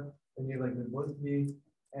 purusha, and you have like the buddhi,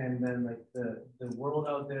 and then like the world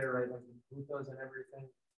out there, right? Like the bhutas and everything.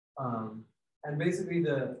 And basically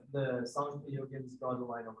the Sankhya yogins draw the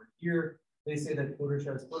line over here. They say that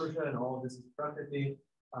purusha is purusha and all of this is prakriti.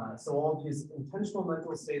 So all these intentional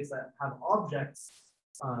mental states that have objects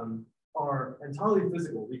are entirely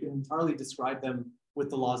physical. We can entirely describe them with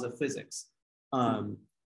the laws of physics.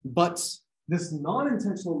 But this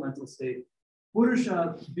non-intentional mental state,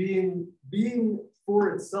 purusha being for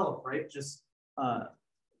itself, right? Just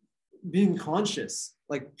being conscious,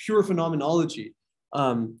 like pure phenomenology,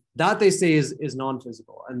 that they say is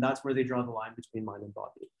non-physical. And that's where they draw the line between mind and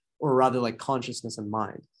body, or rather like consciousness and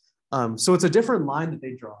mind. So it's a different line that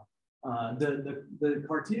they draw. The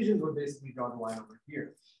Cartesians would basically draw the line over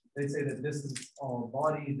here. They say that this is all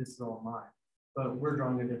body, this is all mind, but we're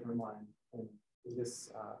drawing a different line in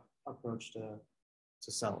this approach to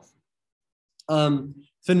self.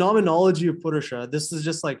 Phenomenology of Purusha. This is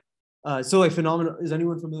just like, so like is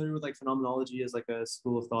anyone familiar with like phenomenology as like a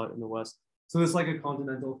school of thought in the West? So it's like a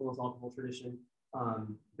continental philosophical tradition.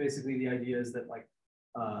 Basically the idea is that like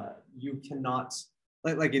you cannot,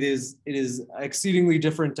 like it is exceedingly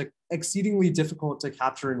difficult to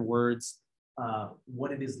capture in words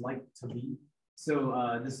what it is like to be.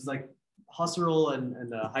 So this is like Husserl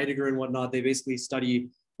and Heidegger and whatnot. They basically study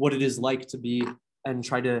what it is like to be and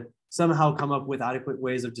try to somehow come up with adequate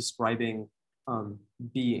ways of describing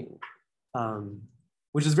being,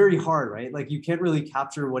 which is very hard, right? Like you can't really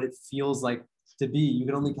capture what it feels like to be. You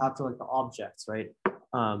can only capture like the objects, right?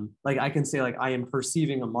 Like I can say like I am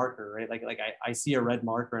perceiving a marker, right? Like I see a red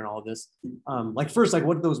marker and all of this. Like first, like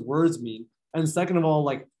what do those words mean? And second of all,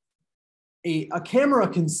 like a camera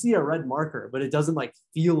can see a red marker, but it doesn't like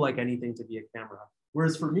feel like anything to be a camera.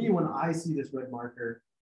 Whereas for me, when I see this red marker,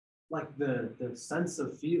 like the sense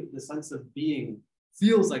of being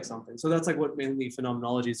feels like something. So that's like what mainly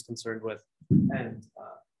phenomenology is concerned with. And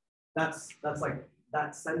that's like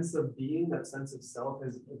that sense of being, that sense of self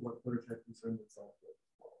is what Purusha concerns itself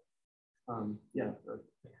with. Yeah.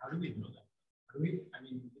 How do we know that? How do we, I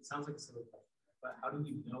mean, it sounds like a silly question, but how do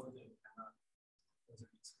we know that it was an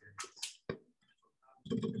experience?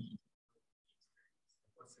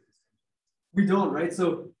 What's the distinction? We don't, right?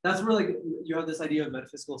 So that's where like you have this idea of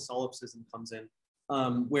metaphysical solipsism comes in,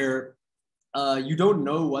 where you don't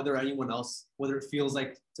know whether it feels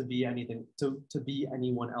like to be anything, to be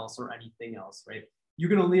anyone else or anything else, right? You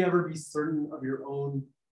can only ever be certain of your own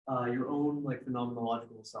like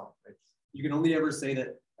phenomenological self, right? you can only ever say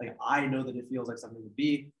that like I know that it feels like something to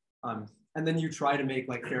be. And then you try to make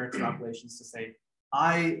like fair extrapolations to say,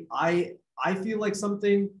 I feel like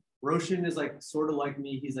something. Roshan is like sort of like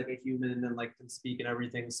me. He's like a human and like can speak and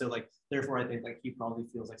everything. So like therefore I think like he probably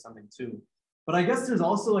feels like something too. But I guess there's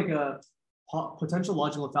also like a potential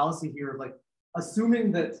logical fallacy here of like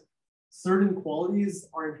assuming that certain qualities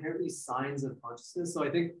are inherently signs of consciousness. So I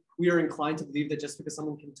think we are inclined to believe that just because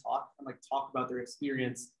someone can talk and like talk about their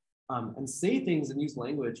experience and say things and use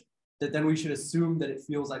language, that then we should assume that it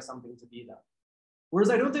feels like something to be them. Whereas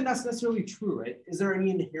I don't think that's necessarily true, right? Is there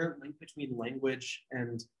any inherent link between language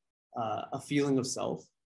and a feeling of self?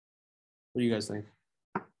 What do you guys think?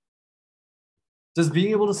 Does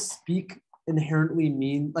being able to speak inherently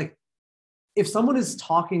mean, like, if someone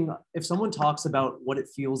talks about what it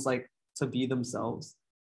feels like to be themselves,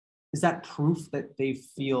 is that proof that they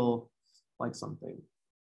feel like something?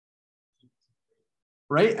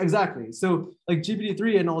 Right? Exactly. So like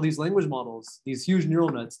GPT-3 and all these language models, these huge neural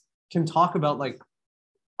nets can talk about like,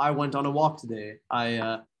 I went on a walk today.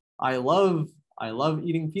 I love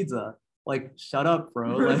eating pizza. Like, shut up,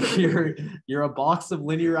 bro. Like you're a box of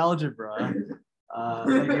linear algebra.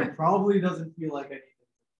 Like it probably doesn't feel like anything.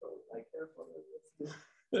 Like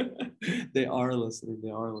they are listening.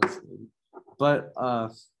 But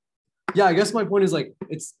yeah, I guess my point is like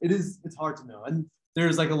it's hard to know. And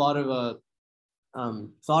there's like a lot of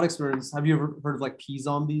thought experiments. Have you ever heard of like pea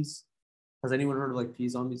zombies? Has anyone heard of like pea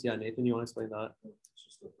zombies? Yeah, Nathan, you want to explain that? It's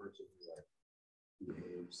just a person who like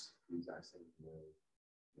behaves the exact same way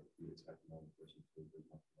that you expect another person to do,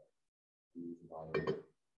 but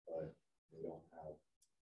they don't have.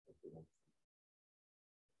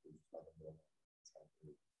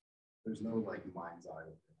 There's no like mind's eye.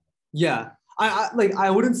 Yeah, I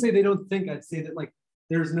wouldn't say they don't think. I'd say that like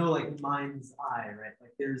there's no like mind's eye, right?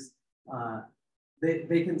 Like there's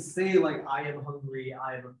they can say like I am hungry,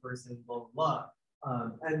 I am a person, blah blah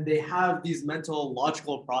blah, and they have these mental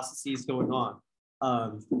logical processes going on.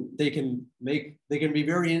 They can be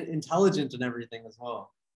very intelligent and everything as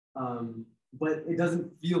well, but it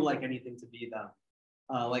doesn't feel like anything to be them.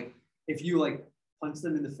 Like if you like punch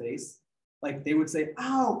them in the face, like they would say,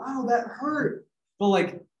 ow, that hurt. But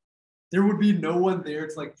like there would be no one there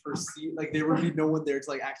to like perceive, like there would be no one there to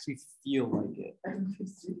like actually feel like it.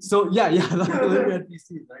 So yeah, that's literally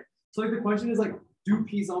NPCs, right? So like the question is like, do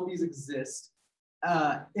pea zombies exist?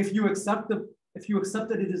 If you accept that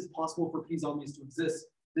it is possible for pea zombies to exist,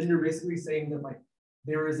 then you're basically saying that like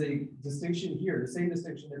there is a distinction here, the same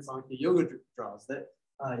distinction that Sankhya Yoga draws, that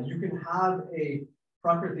you can have a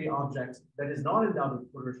Prakriti object that is not endowed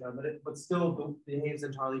with Purusha, but still behaves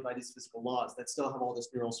entirely by these physical laws that still have all this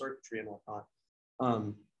neural circuitry and whatnot.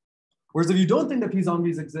 Whereas if you don't think that pea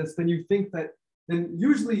zombies exist, then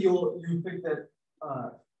usually you think that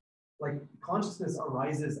like consciousness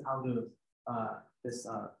arises out of this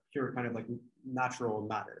pure kind of like natural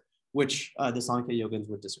matter, which the Sankhya Yogins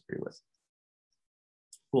would disagree with.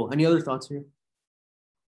 Cool. Any other thoughts here?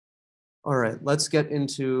 All right, let's get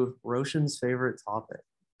into Roshan's favorite topic.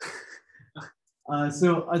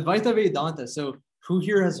 So Advaita Vedanta. So who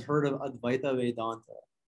here has heard of Advaita Vedanta?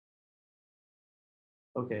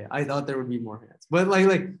 Okay, I thought there would be more hands, but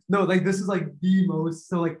no, like this is like the most.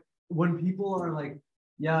 So like when people are like,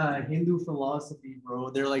 yeah, Hindu philosophy,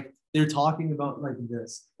 bro, they're talking about like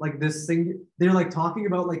this thing. They're like talking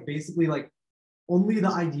about like basically like only the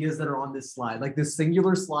ideas that are on this slide, like this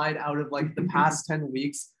singular slide out of like the past 10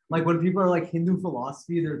 weeks. Like when people are like Hindu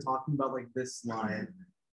philosophy, they're talking about like this slide,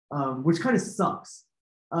 which kind of sucks.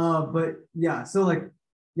 But yeah, so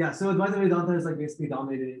Advaita Vedanta is like basically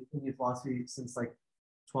dominated Indian philosophy since like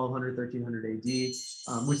 1200, 1300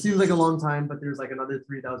 AD, which seems like a long time, but there's like another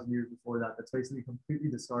 3,000 years before that that's basically completely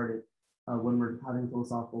discarded when we're having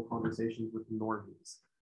philosophical conversations with normies.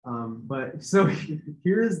 But so so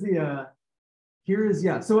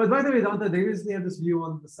Advaita Vedanta, they basically have this view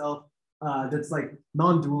on the self that's like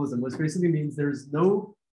non-dualism, which basically means there's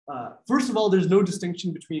no, first of all, there's no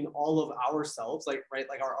distinction between all of ourselves, like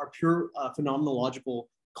our pure phenomenological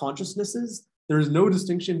consciousnesses. There's no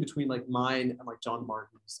distinction between like mine and like John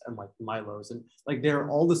Martin's and like Milo's, and like they're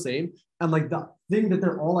all the same. And like the thing that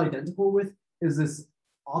they're all identical with is this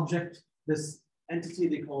object, this entity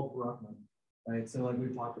they call Brahman, right? So like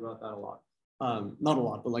we've talked about that a lot. Not a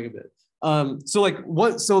lot, but like a bit.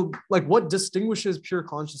 So what distinguishes pure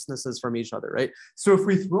consciousnesses from each other, right? So if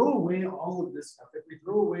we throw away all of this stuff, if we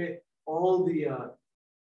throw away all the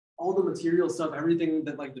material stuff, everything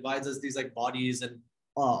that like divides us, these like bodies and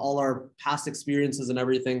all our past experiences and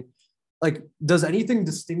everything, like does anything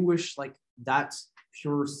distinguish like that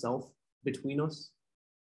pure self between us?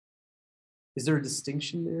 Is there a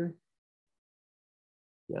distinction there?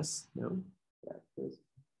 Yes, no? Yeah, please.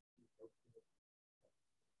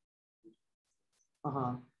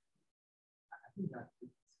 Uh-huh.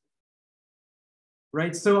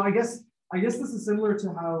 Right. So I guess this is similar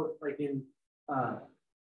to how like in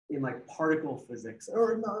like particle physics,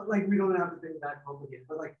 or not, like we don't have to think that complicated,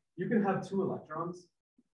 but like you can have two electrons,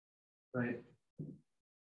 right?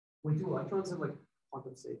 When two electrons have like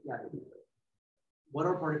quantum state, yeah. What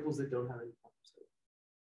are particles that don't have any quantum state?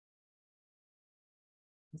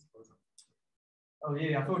 Oh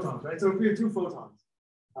yeah, photons, right? So if we have two photons,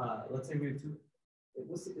 let's say we have two.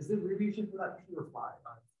 Is the abbreviation for that P or phi?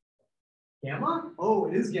 Gamma? Oh,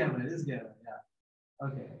 it is gamma. It is gamma. Yeah.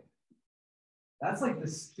 Okay. That's like the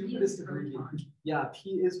stupidest abbreviation. Yeah,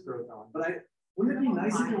 P is proton. But wouldn't it be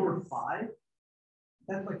nice if it were phi?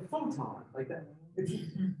 That's like photon, like that. It's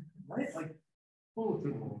right, like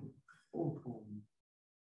photon. Photon.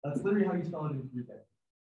 That's literally how you spell it in Greek.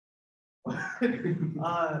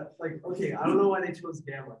 Like, okay, I don't know why they chose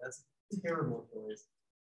gamma. That's a terrible choice.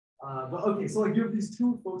 But okay, so like you have these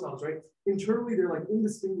two photons, right? Internally, they're like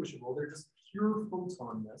indistinguishable. They're just pure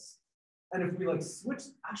photonness. And if we like switch,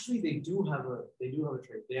 actually, they do have a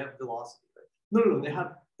trait. They have velocity, right? No, they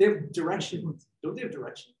have direction. Don't they have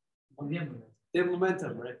direction? Oh, they have momentum. They have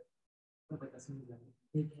momentum, right?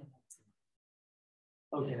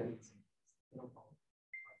 Okay.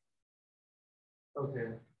 Okay.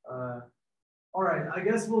 All right. I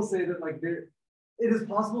guess we'll say that like it is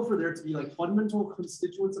possible for there to be like fundamental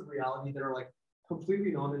constituents of reality that are like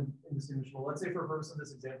completely non-indistinguishable. Let's say for the purpose of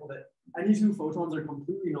this example that any two photons are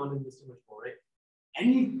completely non-indistinguishable, right?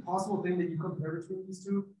 Any possible thing that you compare between these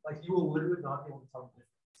two, like you will literally not be able to tell the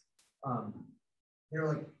difference. They're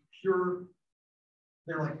like pure,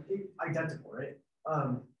 they're like identical, right?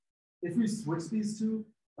 If we switch these two,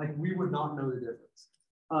 like we would not know the difference.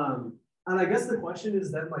 And I guess the question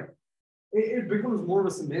is then like, it becomes more of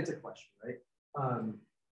a semantic question, right?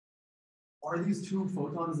 Are these two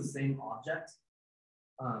photons the same object?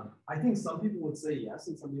 I think some people would say yes,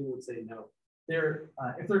 and some people would say no.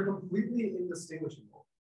 If they're completely indistinguishable,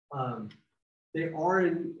 they are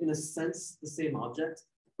in a sense the same object,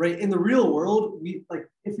 right? In the real world,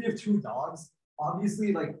 if we have two dogs,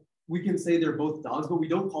 obviously like we can say they're both dogs, but we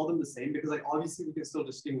don't call them the same because like obviously we can still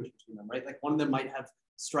distinguish between them, right? Like one of them might have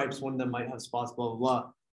stripes, one of them might have spots, blah blah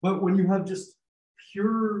blah. But when you have just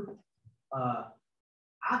pure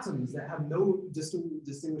atoms that have no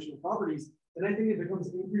distinguishing properties, then I think it becomes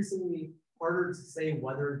increasingly harder to say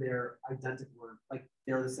whether they're identical or like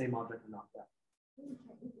they're the same object or not. Yeah.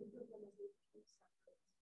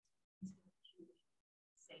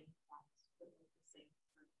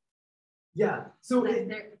 Yeah. So like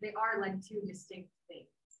they are like two distinct things.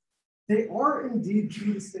 They are indeed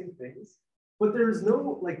two distinct things, but there's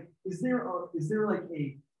no like, is there like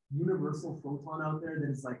a universal photon out there that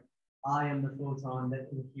is like, I am the photon that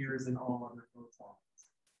inheres in all other photons?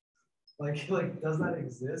 Like, does that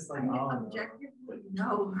exist? Like, I mean, objectively,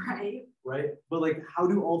 no, right? Right, but like, how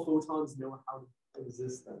do all photons know how to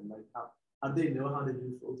exist then? Like, how do they know how to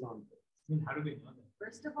do photon things? I mean, how do we know that?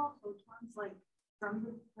 First of all, photons, like, from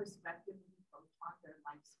the perspective of the photon, their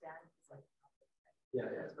lifespan is like. Yeah,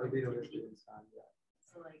 like they don't experience time. Yeah.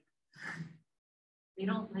 So like, they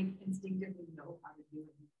don't like instinctively know how to do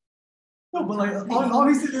it. No, but like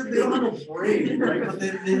obviously they don't have a brain, right? But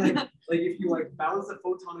they like if you like bounce a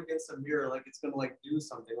photon against a mirror, like it's gonna like do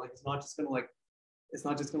something. Like it's not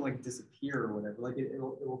just gonna disappear or whatever. Like it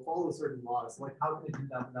will follow certain laws. So, like how can it do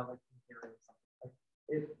that without like inherent something? Like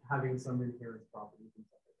it having some inherent properties and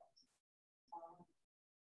stuff like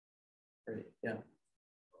that. Great. Yeah.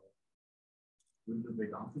 Would the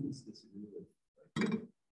Vedantists disagree with like,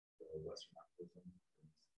 the Western activism?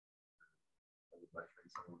 I was lecturing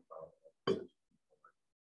someone about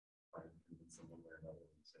trying to convince someone or another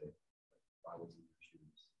and say, like, if I was in your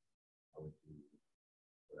shoes, I would do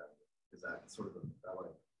whatever. Because that sort of that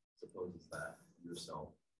like supposes that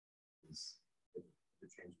yourself is the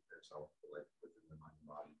change of yourself, like within the mind and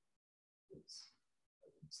body, is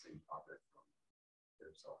like a distinct object from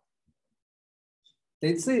yourself.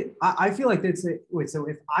 They'd say, I feel like they'd say, wait, so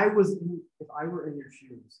if I were in your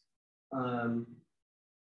shoes,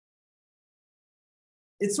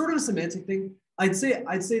 it's sort of a semantic thing. I'd say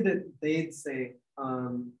that they'd say,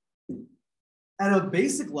 at a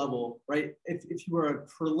basic level, right? If you were a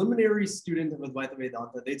preliminary student of Advaita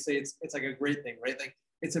Vedanta, they'd say it's like a great thing, right? Like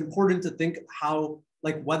it's important to think how,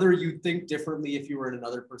 like whether you think differently if you were in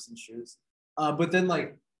another person's shoes. But then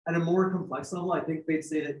like at a more complex level, I think they'd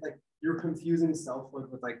say that like you're confusing self with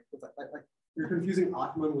you're confusing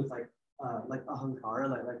Atman with like ahankara,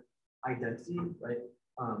 like identity, right?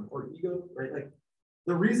 Or ego, right? Like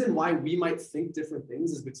the reason why we might think different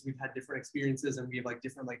things is because we've had different experiences and we have like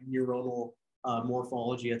different like neuronal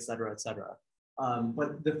morphology, et cetera, et cetera.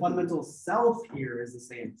 But the fundamental self here is the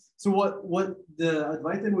same. So what the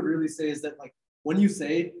Advaitin would really say is that like when you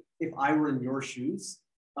say, if I were in your shoes,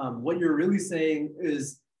 what you're really saying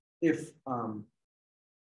is if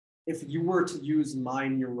you were to use my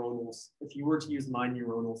neuronal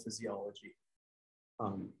physiology,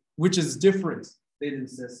 which is different, they'd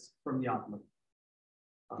insist, from the Atman.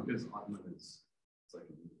 Because Atman is like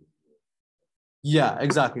yeah,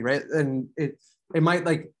 exactly, right? And it might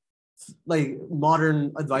like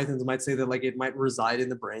modern Advaitins might say that like it might reside in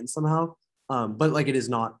the brain somehow, but like it is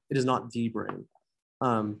not the brain.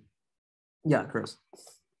 Yeah, Chris.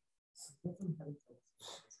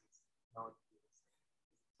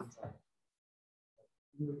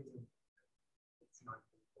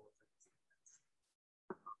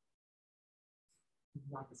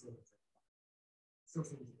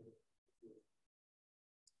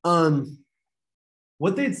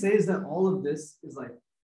 What they'd say is that all of this is like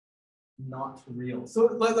not real. So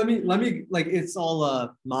let me like it's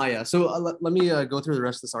all Maya. So let me go through the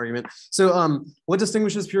rest of this argument. So what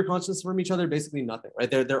distinguishes pure consciousness from each other? Basically nothing, right?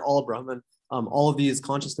 They're all Brahman. All of these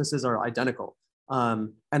consciousnesses are identical,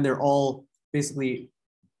 and they're all basically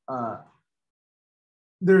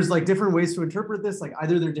there's like different ways to interpret this. Like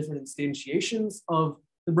either they're different instantiations of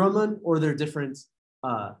the Brahman, or they're different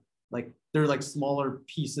like they're like smaller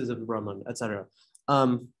pieces of the Brahman, etc.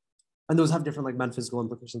 And those have different like metaphysical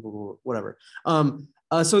implications, whatever.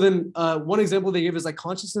 So then one example they give is like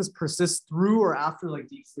consciousness persists through or after like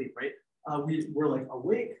deep sleep, right? We're like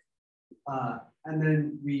awake, and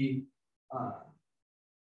then we,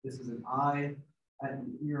 this is an eye,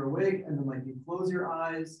 and you're awake, and then like you close your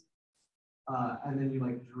eyes, and then you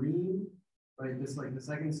like dream, right? This is like the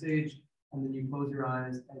second stage, and then you close your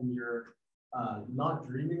eyes and you're not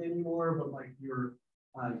dreaming anymore, but like you're,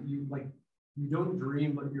 you don't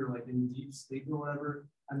dream, but you're like in deep sleep or whatever.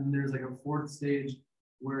 And then there's like a fourth stage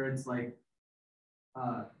where it's like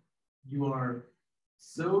you are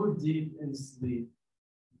so deep in sleep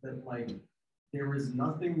that like there is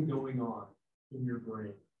nothing going on in your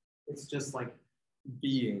brain. It's just like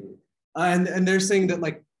being. And they're saying that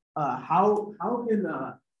like how can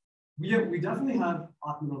we definitely have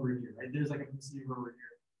Atman over here, right? There's like a perceiver over here.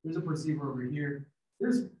 There's a perceiver over here.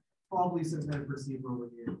 There's probably some kind of perceiver over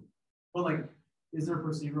here. But like, is there a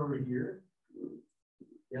perceiver over here?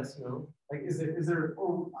 Yes, no. Like, is there,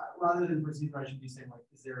 or rather than perceiver, I should be saying like,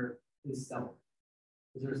 is self?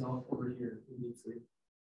 Is there self over here in deep sleep?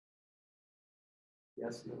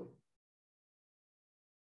 Yes, no.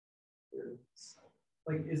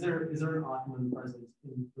 Like, is there an Atman present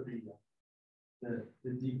in Pariya?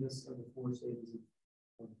 The deepness of the four stages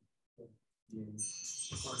of being.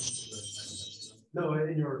 No,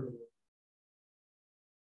 in your opinion.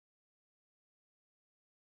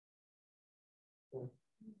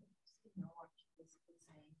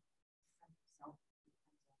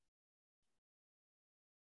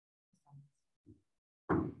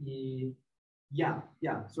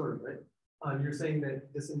 Yeah, sort of, right? You're saying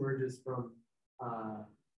that this emerges from,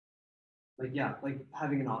 like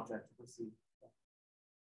having an object to perceive.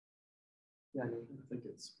 Yeah, I think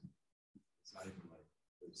it's not even like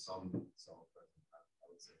there's some self present. I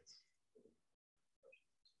would say it's.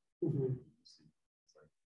 It's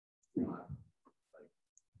like not like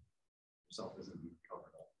yourself isn't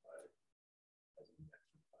covered up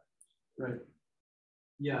by. Right.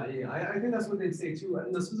 Yeah. I think that's what they'd say too.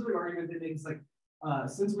 And the specific argument they make is like,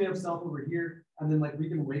 since we have self over here, and then like we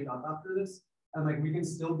can wake up after this, and like we can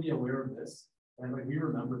still be aware of this, right? Like we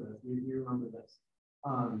remember this. We remember this.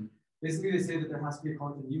 Basically, they say that there has to be a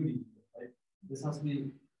continuity, right? This has to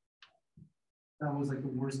be. That was like the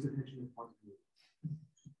worst depiction of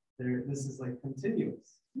continuity. This is like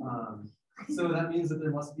continuous. So that means that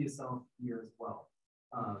there must be a self here as well.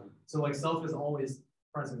 So like self is always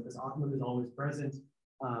present. This Atman is always present,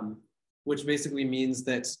 which basically means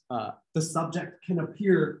that the subject can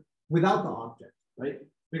appear without the object, right?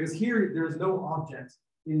 Because here there is no object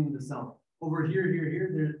in the self. Over here,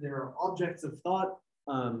 there are objects of thought.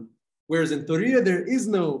 Whereas in Turiya, there is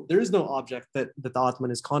no object that the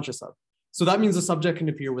Atman is conscious of. So that means the subject can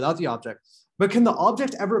appear without the object. But can the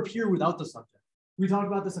object ever appear without the subject? We talked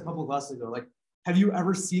about this a couple of classes ago. Like, have you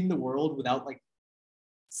ever seen the world without like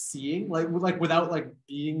seeing, like without like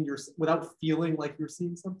being without feeling like you're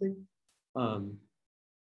seeing something?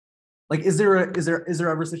 Like, is there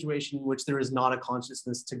ever a situation in which there is not a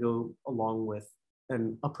consciousness to go along with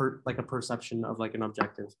a perception of like an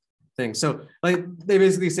objective thing? So like they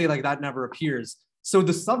basically say like that never appears. So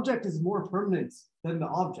the subject is more permanent than the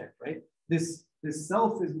object, right? This this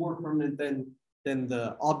self is more permanent than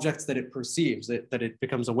the objects that it perceives, that it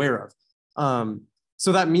becomes aware of.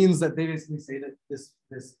 So that means that they basically say that this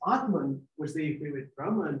Atman, which they equate with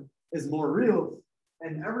Brahman, is more real,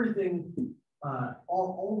 and everything,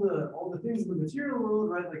 all the things in the material world,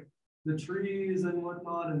 right, like the trees and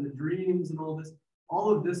whatnot, and the dreams and all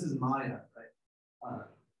of this is Maya, right?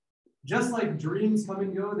 Just like dreams come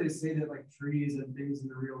and go, they say that like trees and things in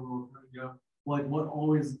the real world come and go. Like what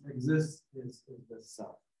always exists is the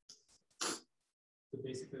self. So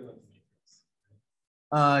basically like the Matrix.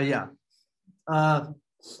 Yeah.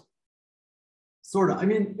 Sort of. I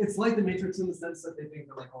mean, it's like the Matrix in the sense that they think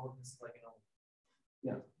that like all of this is like an element.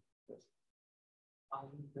 Yeah. There's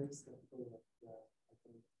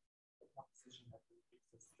the proposition that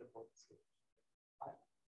exists the fourth stage.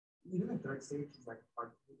 Even the third stage is like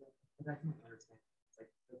hard to do that, but I can understand. It's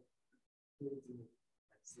like the like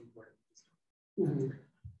sleep where it's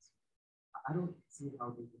I don't see how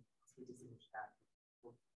we can distinguish that.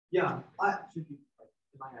 Yeah, I should be like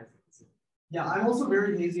in my eyes. Yeah, I'm also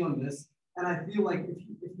very hazy on this, and I feel like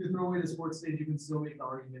if you throw away the fourth stage, you can still make the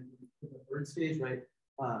argument with the third stage, right?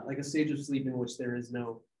 Like a stage of sleep in which there is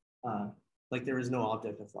no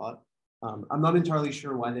object of thought. I'm not entirely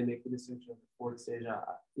sure why they make the distinction of the fourth stage.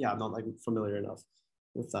 I'm not like familiar enough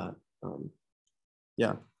with that.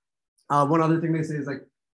 One other thing they say is like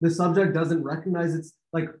the subject doesn't recognize it's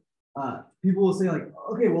like people will say like,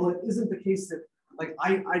 okay, well, it isn't the case that like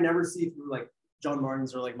I never see through like John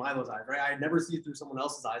Martin's or like Milo's eyes, right? I never see through someone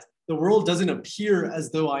else's eyes. The world doesn't appear as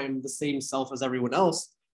though I am the same self as everyone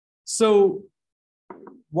else. So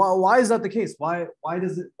why is that the case? Why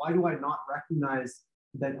do I not recognize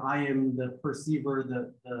that I am the perceiver,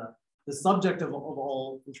 the subject of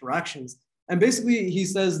all interactions? And basically he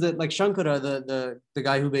says that like Shankara, the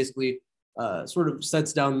guy who basically sort of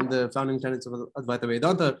sets down the founding tenets of Advaita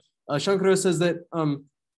Vedanta, Shankara says that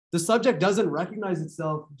the subject doesn't recognize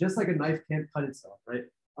itself just like a knife can't cut itself, right?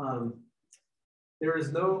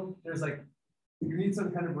 There's like, you need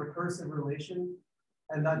some kind of recursive relation,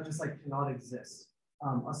 and that just like cannot exist.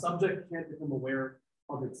 A subject can't become aware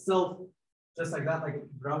of itself, just like that, like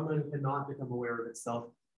Brahman cannot become aware of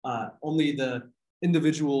itself. Only the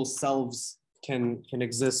individual selves can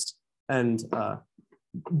exist and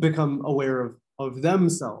become aware of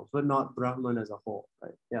themselves, but not Brahman as a whole,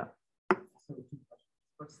 right? Yeah. So two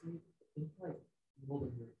questions. Firstly, I think like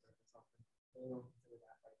Mellon here they don't consider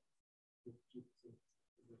that like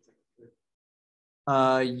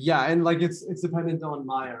yeah, and like it's dependent on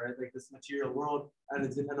Maya, right? Like this material world, and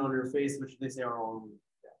it's dependent on your face, which they say are all.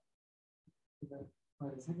 Yeah.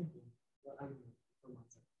 But the second thing,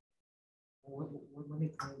 when they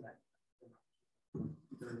claim that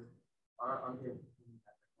are they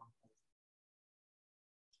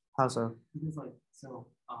How so? because like so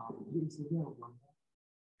you have one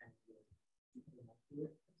and you can do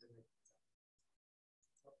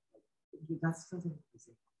it, that's something the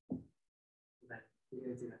same. That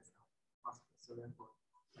that's not possible. So therefore,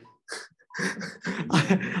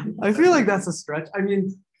 I feel like that's a stretch. I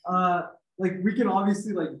mean, like we can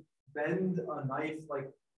obviously like bend a knife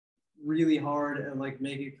like really hard and like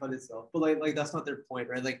make it cut itself, but like that's not their point,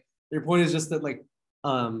 right? Like their point is just that like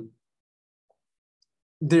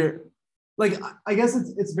they're like I guess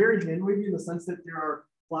it's very hand-wavy in the sense that there are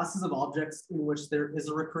classes of objects in which there is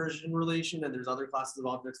a recursion relation, and there's other classes of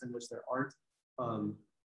objects in which there aren't.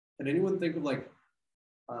 Can anyone think of like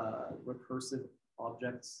recursive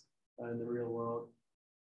objects in the real world?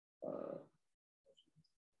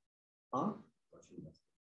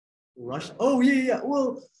 Rush? Oh yeah.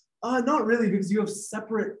 Well, not really, because you have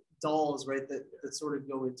separate dolls, right? That sort of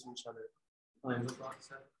go into each other.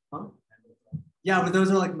 Huh? Yeah, but those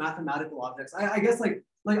are like mathematical objects. I guess like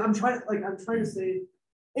I'm trying to say,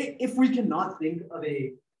 if we cannot think of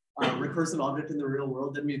a recursive object in the real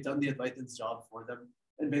world, then we've done the Advaitins' job for them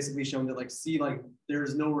and basically shown that like like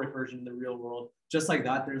there's no recursion in the real world. Just like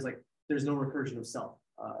that, there's no recursion of self.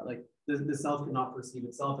 Like the self cannot perceive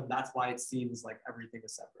itself, and that's why it seems like everything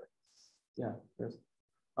is separate. Yeah.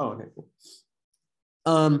 Oh, okay, cool.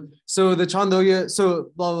 So the Chandogya, so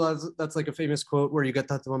blah, blah, blah, that's like a famous quote where you get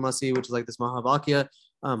Tatvamasi, which is like this Mahavakya,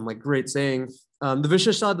 like great saying. The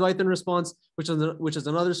Vishishtadvaitin response, which is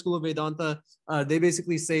another school of Vedanta, they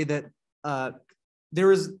basically say that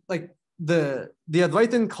there is like the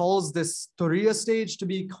Advaitin calls this Turiya stage to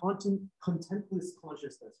be contentless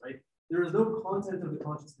consciousness, right? There is no content of the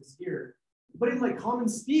consciousness here, but in like common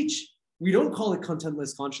speech, we don't call it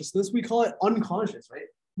contentless consciousness, we call it unconscious, right?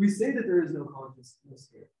 We say that there is no consciousness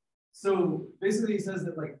here. So basically he says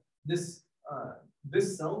that like this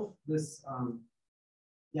self is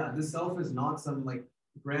not some like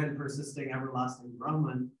grand, persisting, everlasting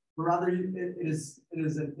Brahman, but rather it is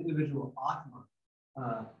an individual Atma,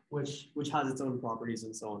 which has its own properties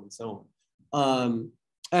and so on and so on.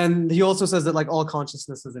 And he also says that like all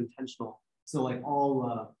consciousness is intentional. So like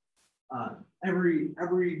all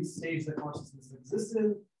every stage that consciousness exists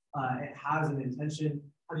in, it has an intention.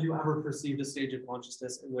 Have you ever perceived a stage of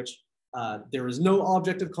consciousness in which there is no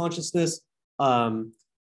object of consciousness? The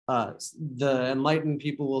enlightened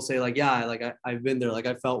people will say like, yeah, like I've been there, like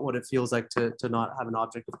I felt what it feels like to not have an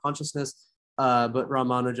object of consciousness. But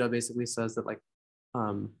Ramanuja basically says that like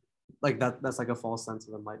that's like a false sense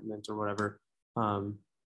of enlightenment or whatever.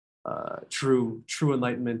 True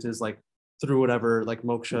enlightenment is like through whatever like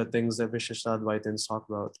moksha things that Vishishtadvaitins talk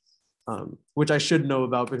about, which I should know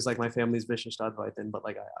about because like my family's Vishishtadvaitin, but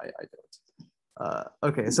like I don't.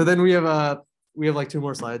 Okay, so then we have like 2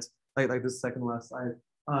 more slides, like this second last slide.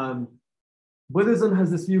 Buddhism has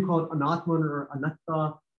this view called anatman or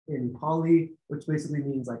anatta in Pali, which basically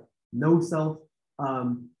means like no self.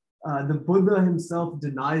 The Buddha himself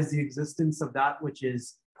denies the existence of that which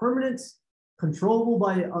is permanent, controllable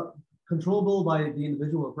by the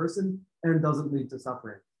individual person, and doesn't lead to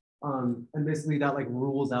suffering. And basically that like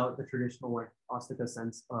rules out the traditional like Astika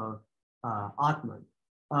sense of Atman.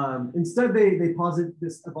 Instead, they posit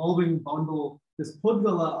this evolving bundle, this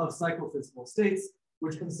pudgala of psychophysical states,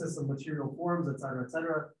 which consists of material forms, et cetera, et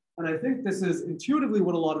cetera. And I think this is intuitively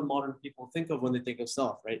what a lot of modern people think of when they think of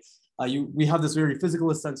self, right? We have this very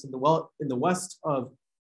physicalist sense in the West of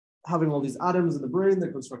having all these atoms in the brain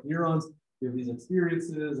that construct neurons. We have these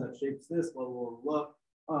experiences that shapes this, blah, blah, blah,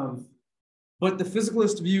 blah. But the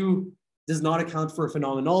physicalist view does not account for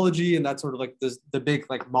phenomenology, and that's sort of like the big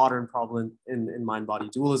like modern problem in mind-body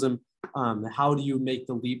dualism. How do you make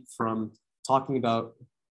the leap from talking about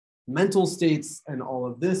mental states and all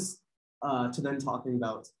of this to then talking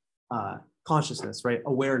about consciousness, right?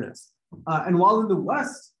 Awareness. And while in the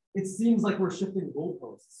West, it seems like we're shifting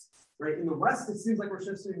goalposts, right? In the West, it seems like we're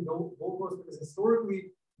shifting goalposts because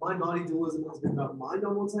historically, mind-body dualism has been about mind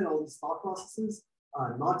on one side, all these thought processes,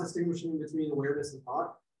 not distinguishing between awareness and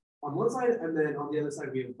thought on one side, and then on the other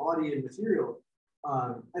side, we have body and material.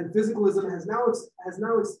 And physicalism has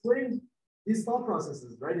now explained these thought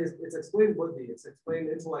processes, right? It's explained buddhi, it's explained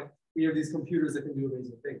intellect. We have these computers that can do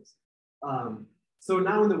amazing things. So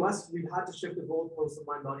now in the West, we've had to shift the goalposts of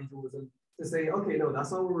mind-body dualism to say, okay, no,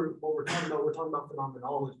 that's not what we're talking about. We're talking about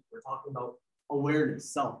phenomenology. We're talking about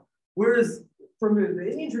awareness, self. Whereas from the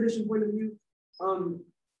Indian tradition point of view,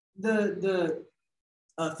 the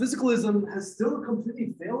physicalism has still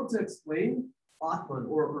completely failed to explain Atman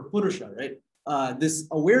or Purusha, right? This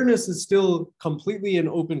awareness is still completely an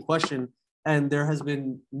open question, and there has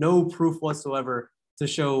been no proof whatsoever to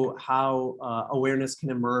show how awareness can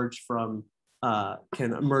emerge from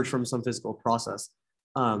some physical process.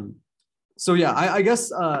 So yeah, I guess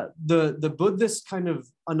the Buddhist kind of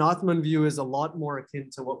Anatman view is a lot more akin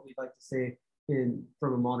to what we'd like to say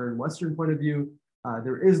from a modern Western point of view.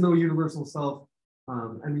 There is no universal self.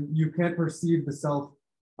 I mean, you can't perceive the self.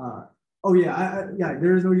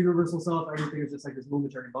 There is no universal self. Everything is just like this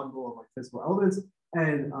momentary bundle of like physical elements.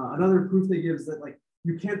 And another proof they give is that like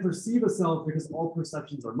you can't perceive a self because all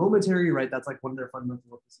perceptions are momentary, right? That's like one of their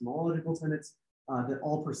fundamental epistemological tenets. That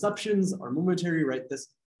all perceptions are momentary, right?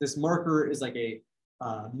 This marker is like a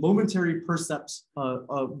momentary percept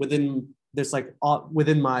within this like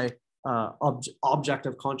within my object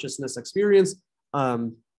of consciousness experience.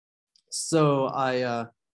 So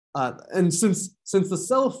and since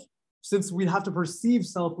we have to perceive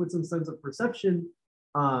self with some sense of perception,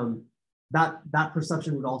 that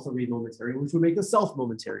perception would also be momentary, which would make the self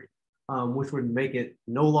momentary, which would make it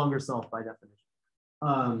no longer self by definition.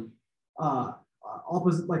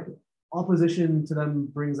 Opposition to them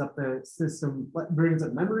brings up the system, brings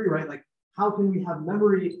up memory, right? Like, how can we have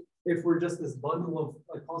memory if we're just this bundle of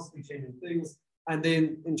like constantly changing things? And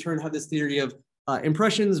then in turn have this theory of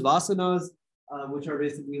impressions, vasanas, which are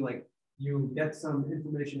basically like you get some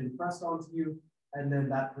information impressed onto you, and then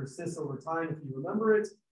that persists over time if you remember it,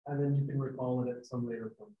 and then you can recall it at some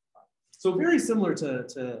later point. So very similar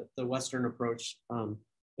to the Western approach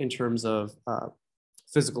in terms of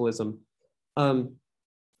physicalism.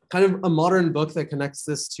 Kind of a modern book that connects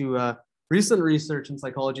this to recent research in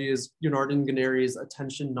psychology is Yonardin Ganeri's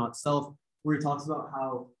Attention, Not Self, where he talks about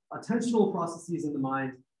how attentional processes in the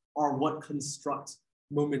mind are what construct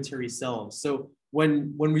momentary selves. So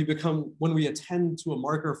when we attend to a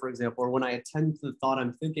marker, for example, or when I attend to the thought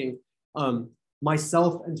I'm thinking,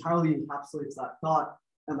 myself entirely encapsulates that thought,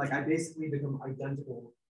 and like I basically become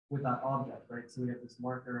identical with that object, right? So we have this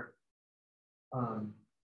marker.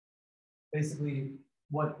 Basically,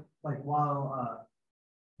 while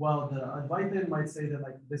well, the Advaitin might say that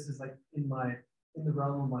like this is like in the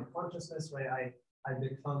realm of my consciousness, right? I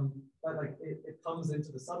become like it comes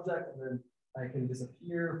into the subject and then I can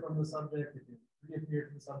disappear from the subject, it can reappear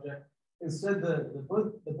to the subject. Instead, the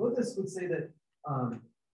Buddhists would say that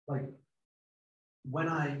like when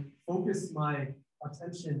I focus my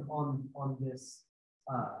attention on this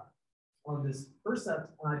percept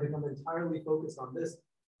and I become entirely focused on this,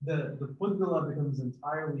 the Pudgala becomes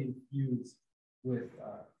entirely infused with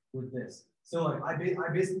this. So like I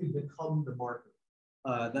basically become the marker.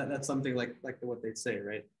 That's something like what they'd say,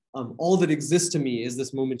 right? All that exists to me is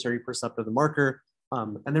this momentary percept of the marker,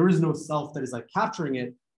 and there is no self that is like capturing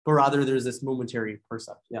it, but rather there's this momentary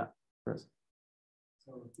percept. Yeah, Chris.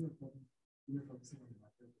 So you're focusing on the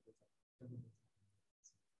marker.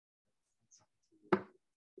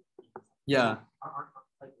 Yeah.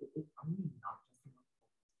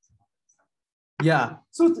 Yeah,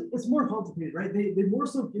 so it's more complicated, right? They more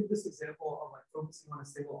so give this example of like focusing on a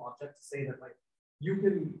single object to say that like you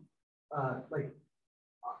can like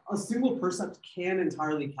a single percept can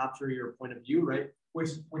entirely capture your point of view, right?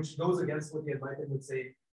 Which goes against what the Advaitin would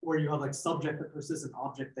say, where you have like subject that persists and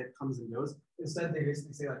object that comes and goes. Instead, they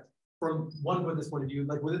basically say like from one Buddhist point of view,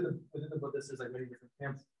 like within the Buddhists, there's like many different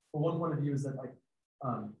camps. But one point of view is that like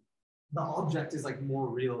the object is like more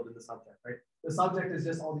real than the subject, right? The subject is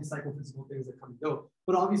just all these psychophysical things that come and go.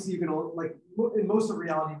 But obviously, you can all like in most of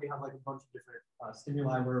reality, we have like a bunch of different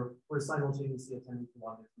stimuli where we're simultaneously attending to a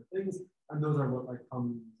lot of different things, and those are what like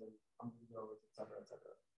comes and goes, et cetera,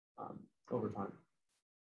 over time.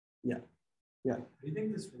 Yeah. Yeah. Do you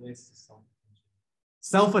think this relates to self-attention?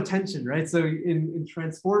 Self-attention, right? So in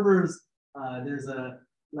Transformers, there's a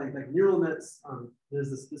like neural nets.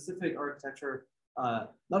 There's a specific architecture.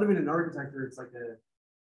 Not even an architecture. It's like a,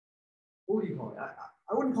 what do you call it?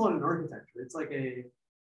 I wouldn't call it an architecture. It's like a,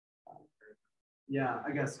 yeah,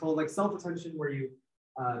 I guess called like self-attention, where you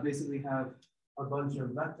basically have a bunch of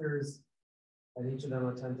vectors, and each of them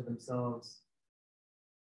attend to themselves,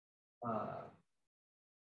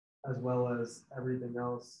 as well as everything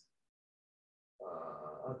else.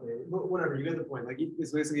 Okay, whatever, you get the point. Like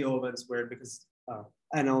it's basically O of n squared because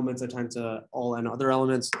n elements attend to all n other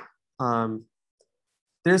elements.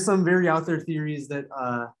 There's some very out there theories that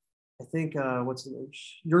I think what's the name?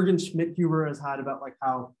 Jürgen Schmidt-Huber has had about like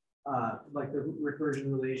how like the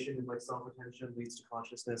recursion relation and like self-attention leads to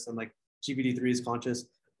consciousness, and like GPT-3 is conscious.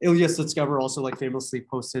 Ilya Sutskever also like famously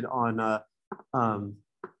posted on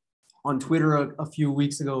Twitter a few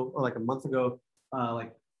weeks ago or like a month ago,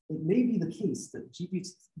 like it may be the case that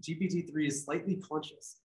GPT-3 is slightly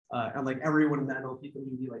conscious, and like everyone in the NLP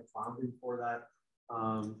community like floundering for that.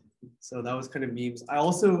 So that was kind of memes. I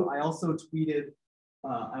also tweeted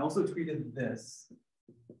this.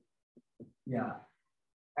 Yeah,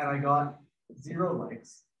 and I got 0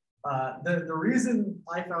 likes. The reason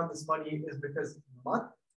I found this funny is because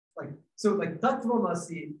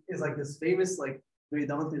Tattvamasi is like this famous like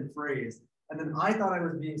Vedantin phrase, and then I thought I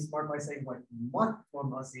was being smart by saying like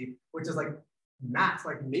Mattvamasi, which is like mat,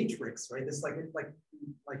 like matrix, right? This like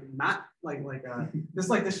mat, this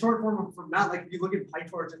like the short form for mat. Like if you look at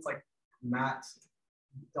PyTorch, it's like mat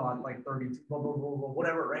dot like 32 blah, blah, blah, blah,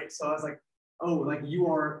 whatever, right? So I was like, oh, like you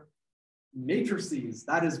are matrices.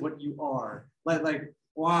 That is what you are. Like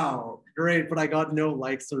wow, great. But I got no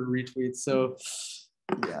likes or retweets. So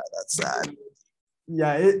yeah, that's sad.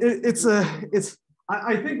 Yeah,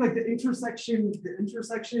 I think like the intersection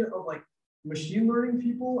of like machine learning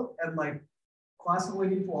people and like classical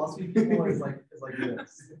Indian philosophy people is like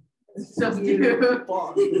this. It's just you.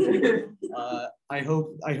 I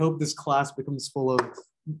hope this class becomes full of,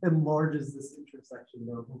 enlarges this intersection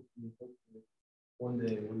though. Hopefully. One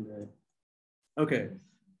day. Okay.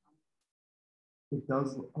 It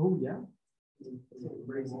does. Oh yeah.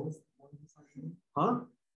 Huh?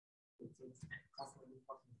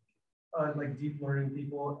 Like deep learning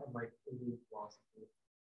people and like Indian philosophy.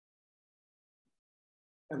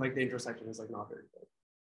 And like the intersection is like not very good.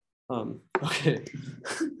 Okay.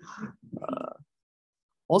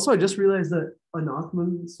 Also, I just realized that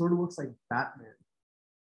Anathman sort of looks like Batman.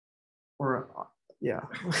 Or yeah.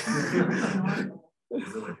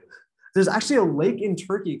 There's actually a lake in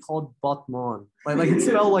Turkey called Batman. Like it's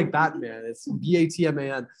spelled like Batman. It's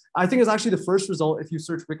Batman. I think it's actually the first result if you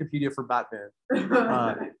search Wikipedia for Batman.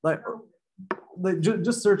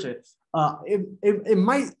 Just search it. It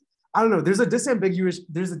might. I don't know. There's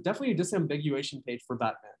definitely a disambiguation page for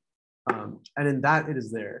Batman, and in that it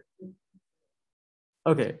is there.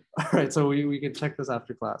 Okay. All right. So we can check this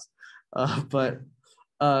after class,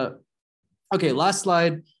 okay. Last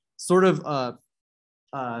slide. Sort of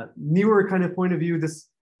newer kind of point of view. This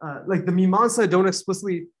like the Mimamsa don't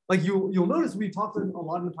explicitly, like you'll notice we talked a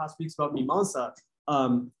lot in the past weeks about Mimamsa,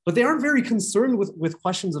 but they aren't very concerned with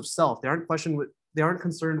questions of self. They aren't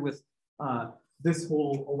concerned with this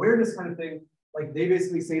whole awareness kind of thing. Like they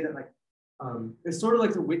basically say that like it's sort of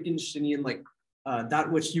like the Wittgensteinian, like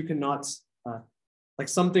that which you cannot, like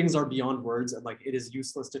some things are beyond words and like it is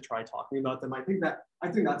useless to try talking about them. I think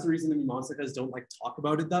that's the reason the Mimamsakas don't like talk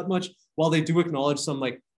about it that much. While they do acknowledge some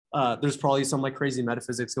like there's probably some like crazy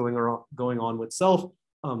metaphysics going on with self.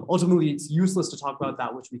 Ultimately, it's useless to talk about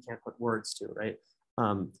that which we can't put words to, right?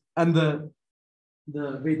 And the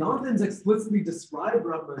Vedantins explicitly describe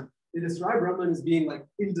Brahman. They describe Brahman as being like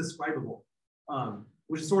indescribable,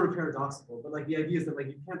 which is sort of paradoxical. But like the idea is that like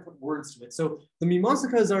you can't put words to it. So the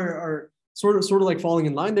Mimamsakas are sort of like falling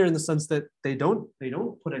in line there in the sense that they don't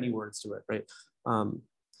put any words to it, right?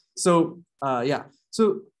 Yeah.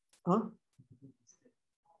 So,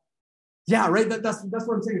 yeah, right. That's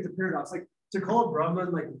what I'm saying. It's a paradox. Like to call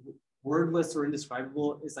Brahman like wordless or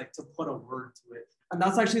indescribable is like to put a word to it, and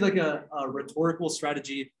that's actually like a rhetorical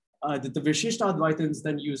strategy that the Vishishtadvaitins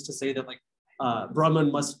then use to say that like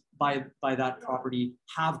Brahman must by that property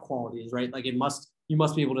have qualities, right? Like you must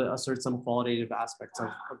be able to assert some qualitative aspects of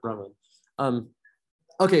Brahman.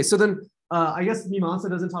 Okay, so then I guess Mimamsa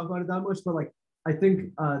doesn't talk about it that much, but like I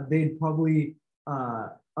think they'd probably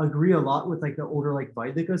agree a lot with like the older like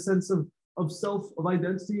Vaidika sense of self, of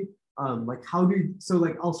identity. Like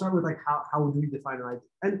I'll start with like how would we define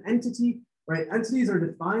an entity, right? Entities are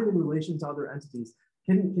defined in relation to other entities.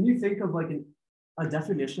 Can you think of like a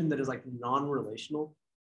definition that is like non-relational?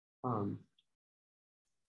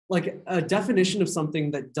 Like a definition of something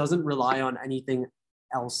that doesn't rely on anything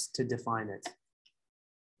else to define it.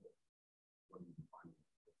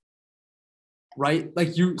 Right?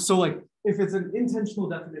 Like so like if it's an intentional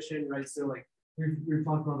definition, right? So like we're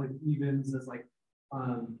talking about like evens as like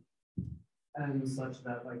and such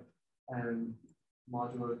that like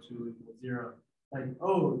modulo 2 equals 0. Like,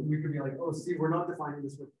 oh, we could be like, oh, see, we're not defining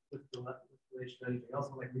this with relation to anything else,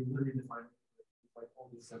 but like we literally define it with like all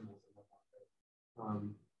these symbols and whatnot,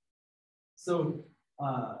 right?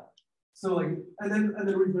 So like, and then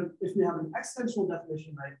if we have an extensional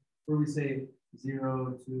definition, right, where we say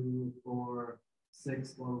 0, 2, 4,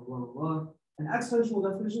 6, blah, blah, blah, blah. An extensional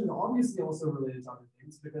definition is obviously also related to other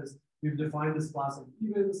things because we've defined this class of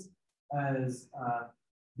evens as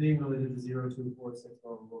being related to 0, 2, 4, 6,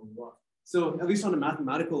 blah, blah, blah, blah. So at least on a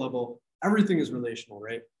mathematical level, everything is relational,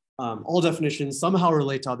 right? All definitions somehow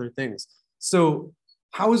relate to other things. So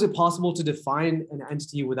how is it possible to define an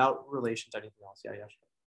entity without relation to anything else? Yeah,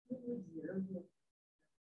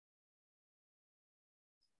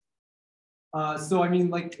 sure. So I mean,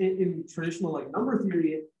 like in traditional like number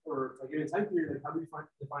theory or like in type theory, like how do we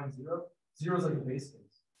define 0? 0 is like a base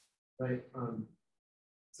case, right?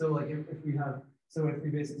 So like if we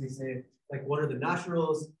basically say like what are the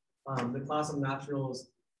naturals? The class of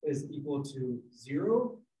naturals is equal to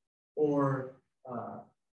 0 or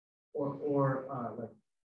like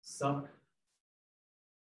suck.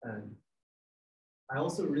 And I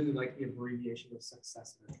also really like the abbreviation of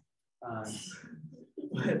successor.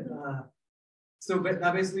 But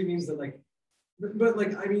that basically means that like, but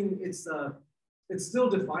like I mean it's still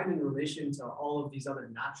defined in relation to all of these other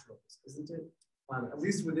naturals, isn't it? At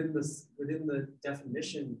least within the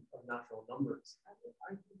definition of natural numbers.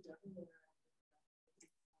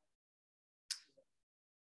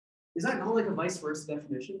 Is that not like a vice versa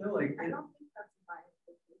definition though? Like I don't think that's a vice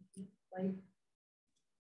definition. Like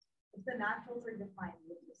if the naturals are defined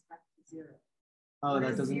with respect to 0. Oh,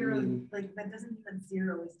 that doesn't mean like that doesn't mean that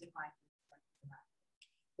 0 is defined with respect to the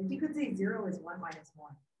naturals. Like you could say 0 is 1 minus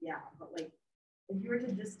 1. Yeah, but like if you were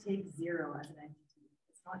to just take 0 as an entity,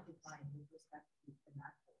 it's not defined with respect to the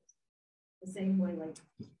naturals. The same way, like,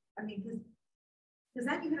 I mean, because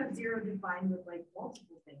then you could have 0 defined with like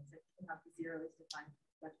multiple things. Like you can have the 0 is defined with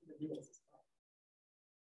respect to the reals as well.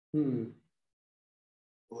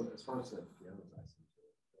 Well, as far as the other side,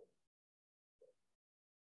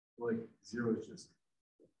 like 0 is just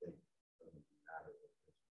a thing.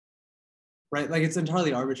 right, like it's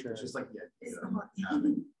entirely arbitrary. It's just like It's not.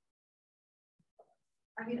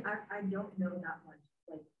 I mean, I don't know that much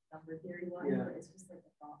like number theory wise, but it's just like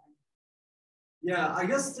a thought. Yeah, I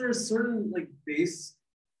guess there's certain like base,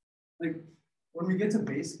 like when we get to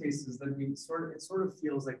base cases, then it sort of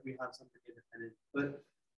feels like we have something independent. But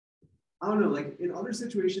I don't know, like in other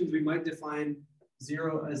situations, we might define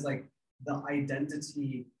 0 as like the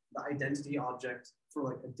identity object for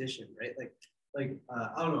like addition, right? Like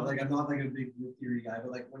I don't know, like I'm not like a big group theory guy,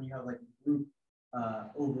 but like when you have like group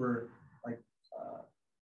over like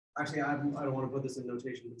actually I don't want to put this in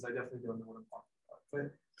notation because I definitely don't know what I'm talking about.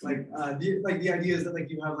 but the idea is that like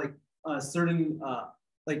you have like a certain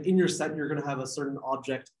like in your set you're going to have a certain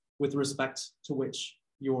object with respect to which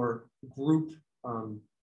your group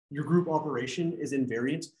operation is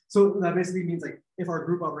invariant. So that basically means like if our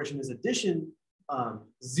group operation is addition,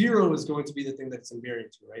 0 is going to be the thing that's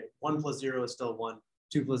invariant to, right? 1 plus 0 is still 1,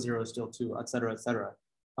 2 plus 0 is still 2, et cetera, et cetera.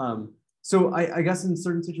 So I guess in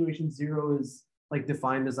certain situations, 0 is like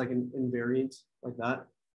defined as like an invariant like that.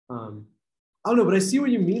 I don't know, but I see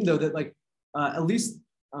what you mean though, that like at least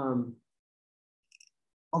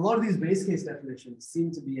a lot of these base case definitions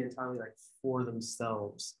seem to be entirely like for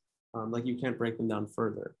themselves. Like you can't break them down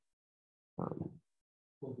further.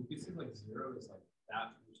 Well, we could say like 0 is like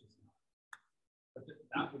that which is not, but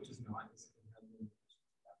that which is not is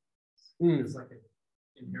it's like an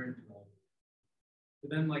inherent value. But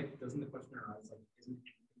then like, doesn't the question arise like, isn't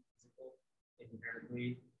anything physical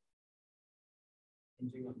inherently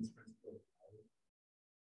hinging on this principle of value?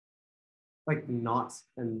 Like not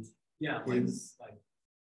and yeah, is like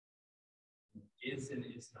is and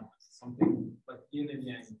is not something like yin and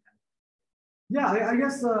yang. Yeah, I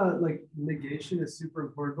guess like negation is super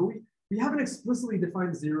important, but we haven't explicitly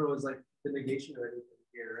defined 0 as like the negation or anything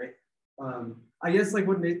here, right? I guess like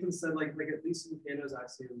what Nathan said, like at least in Kano's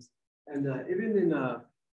axioms, and even in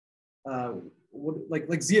what like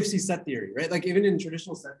ZFC set theory, right? Like even in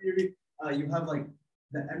traditional set theory, you have like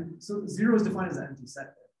so 0 is defined as an empty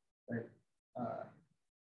set, right?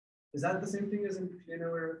 Is that the same thing as in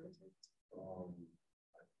Kano or arithmetic?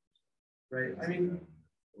 Right. I mean,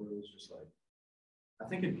 or it was just like, I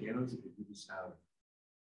think in pianos, you just have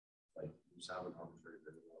like you just have an arbitrary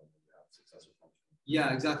variable and you have successor function.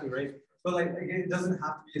 Yeah, exactly right. But like again, it doesn't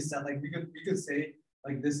have to be a set. Like we could say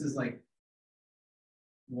like this is like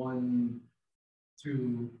 1,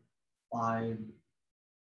 2, 5,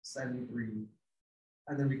 7, 3,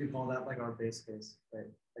 and then we could call that like our base case, right?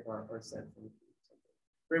 Like our set function.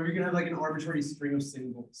 Right, we can have like an arbitrary string of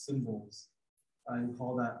symbols and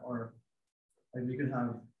call that our, like we could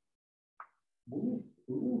have,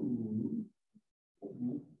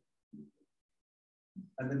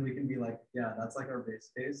 and then we can be like, yeah, that's like our base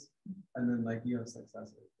case, and then like you have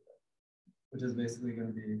successor, which is basically going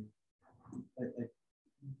to be like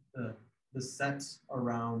the set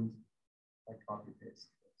around like copy paste,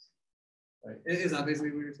 right? Is that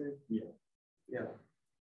basically what you're saying? Yeah. Yeah.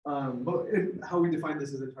 But how we define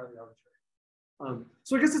this is entirely arbitrary.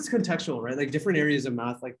 So I guess it's contextual, right? Like different areas of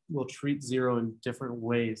math like will treat 0 in different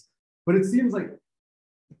ways. But it seems like,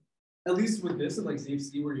 at least with this and like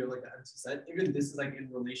ZFC where you have like the empty set, even this is like in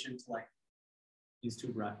relation to like these two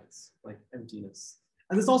brackets, like emptiness.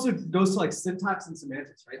 And this also goes to like syntax and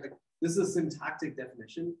semantics, right? Like this is a syntactic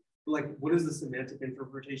definition, but like what is the semantic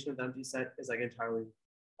interpretation of the empty set is like entirely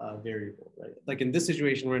variable, right? Like in this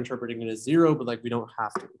situation, we're interpreting it as 0, but like we don't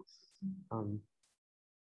have to.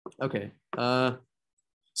 Okay.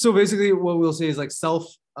 So basically what we'll say is like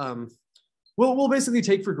self, we'll basically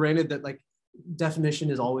take for granted that like definition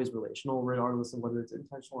is always relational, regardless of whether it's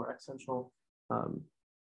intentional or extensional.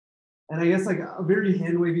 And I guess like a very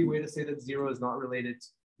hand-wavy way to say that 0 is not related,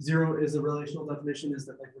 0 is a relational definition is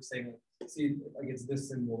that like we're saying, see, like it's this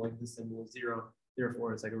symbol, like this symbol is 0,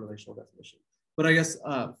 therefore it's like a relational definition. But I guess,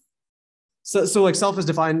 so like self is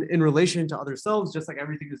defined in relation to other selves, just like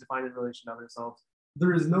everything is defined in relation to other selves.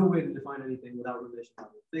 There is no way to define anything without relation to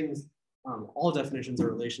other things. All definitions are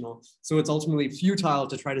relational. So it's ultimately futile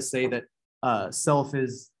to try to say that self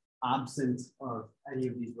is absent of any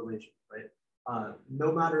of these relations, right?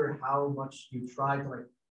 No matter how much you try to like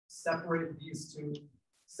separate these two,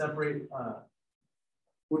 separate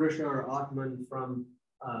Purusha or Atman from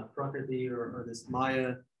Prakriti or this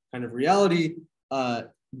Maya kind of reality,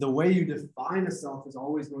 the way you define a self is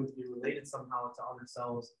always going to be related somehow to other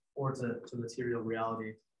selves or to material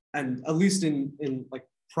reality. And at least in like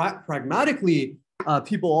pragmatically,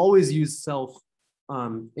 people always use self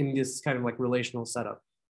in this kind of like relational setup.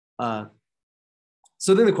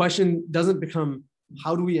 So then the question doesn't become,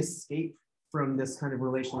 how do we escape from this kind of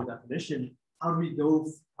relational definition? How do we go,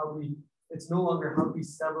 it's no longer how do we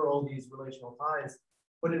sever all these relational ties,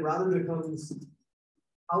 but it rather becomes,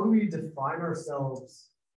 how do we define ourselves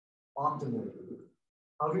optimally?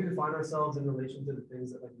 How do we define ourselves in relation to the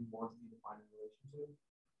things that like we want to be defined in relation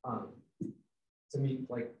to? To meet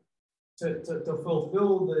like, to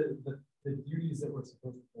fulfill the duties that we're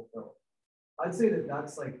supposed to fulfill. I'd say that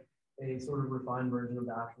that's like a sort of refined version of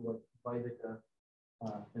the actual like Vaidika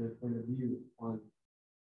kind of point of view on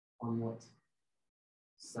what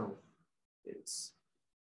self is.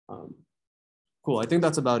 Cool, I think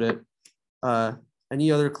that's about it.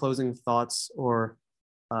 Any other closing thoughts or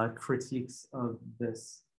critiques of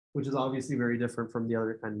this which is obviously very different from the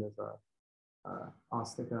other kind of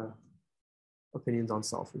Astika opinions on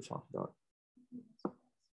self we talked about.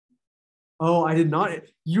 Oh, I did not.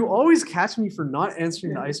 You always catch me for not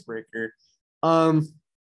answering the icebreaker. I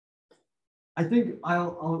think I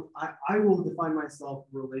will define myself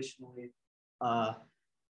relationally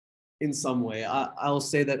in some way. I'll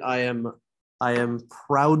say that I am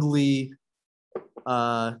proudly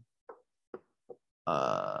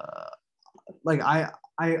like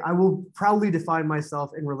I will proudly define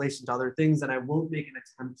myself in relation to other things, and I won't make an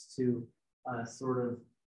attempt to sort of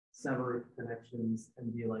sever connections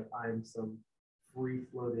and be like I'm some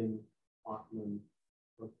free-floating Bachman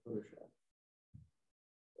or Photoshop.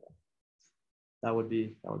 That would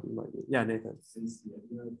be my view. Yeah, Nathan. Since the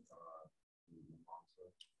idea of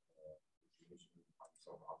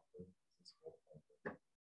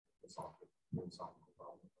philosophical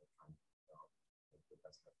problem of trying to figure out the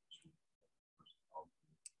best definition of personality.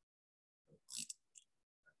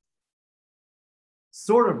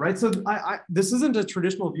 Sort of, right? So this isn't a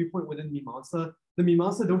traditional viewpoint within Mimamsa. The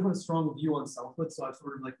Mimamsa don't have a strong view on selfhood, so I've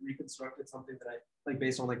sort of like reconstructed something that I like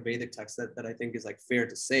based on like Vedic texts that I think is like fair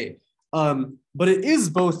to say. But it is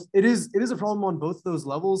both. It is a problem on both those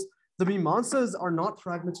levels. The Mimamsas are not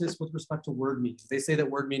pragmatists with respect to word meanings. They say that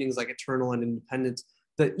word meaning is like eternal and independent,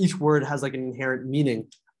 that each word has like an inherent meaning.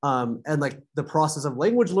 And like the process of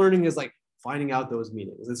language learning is like finding out those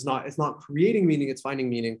meanings. It's not creating meaning, it's finding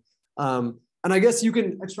meaning. And I guess you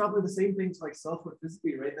can extrapolate the same thing to like selfhood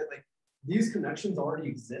physically, right? That like these connections already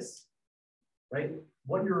exist, right?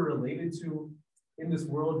 What you're related to in this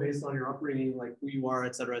world based on your upbringing, like who you are,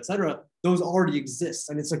 et cetera, those already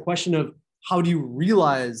exist. And it's a question of how do you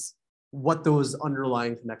realize what those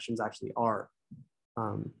underlying connections actually are?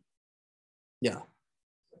 Yeah.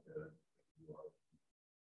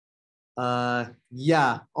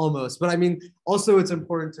 Yeah, almost. But I mean, also it's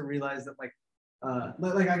important to realize that like I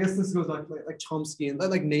guess this goes back to like Chomsky and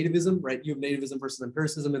like nativism, right? You have nativism versus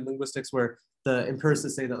empiricism in linguistics, where the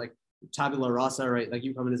empiricists say that like tabula rasa, right? Like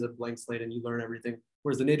you come in as a blank slate and you learn everything.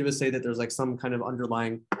 Whereas the nativists say that there's like some kind of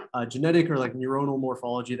underlying genetic or like neuronal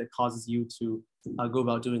morphology that causes you to go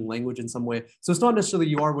about doing language in some way. So it's not necessarily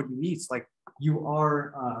you are what you eat. Like you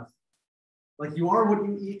are what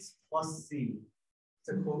you eat plus C,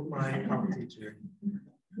 to quote my health teacher.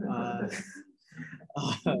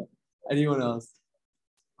 Anyone else?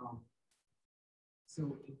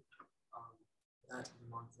 So if that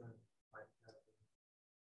Mimamsa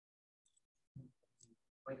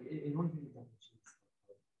like in one thing that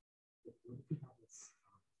if you have this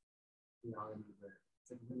reality where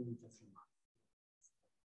it's like literally just your mind.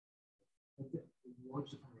 Like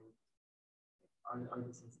what you find are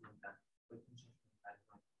there something like that? Like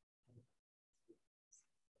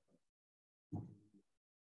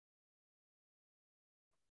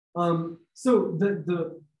so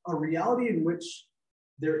a reality in which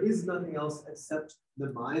there is nothing else except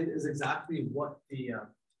the mind is exactly what the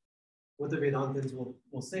Vedantins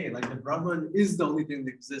will say. Like the Brahman is the only thing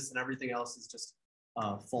that exists, and everything else is just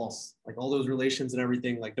false. Like all those relations and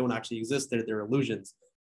everything like don't actually exist. They're illusions.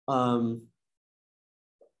 I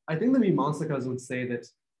think the Mimamsakas would say that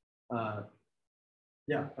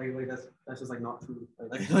yeah, like that's just like not true.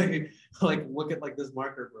 Like look at like this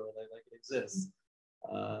marker, bro. Like it exists.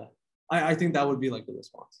 I think that would be like the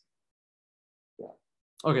response. Yeah.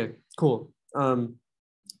 Okay, cool.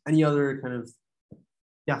 Any other kind of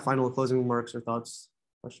final closing remarks or thoughts,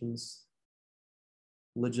 questions?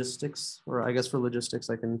 Logistics, or I guess for logistics,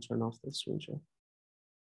 I can turn off the screen share.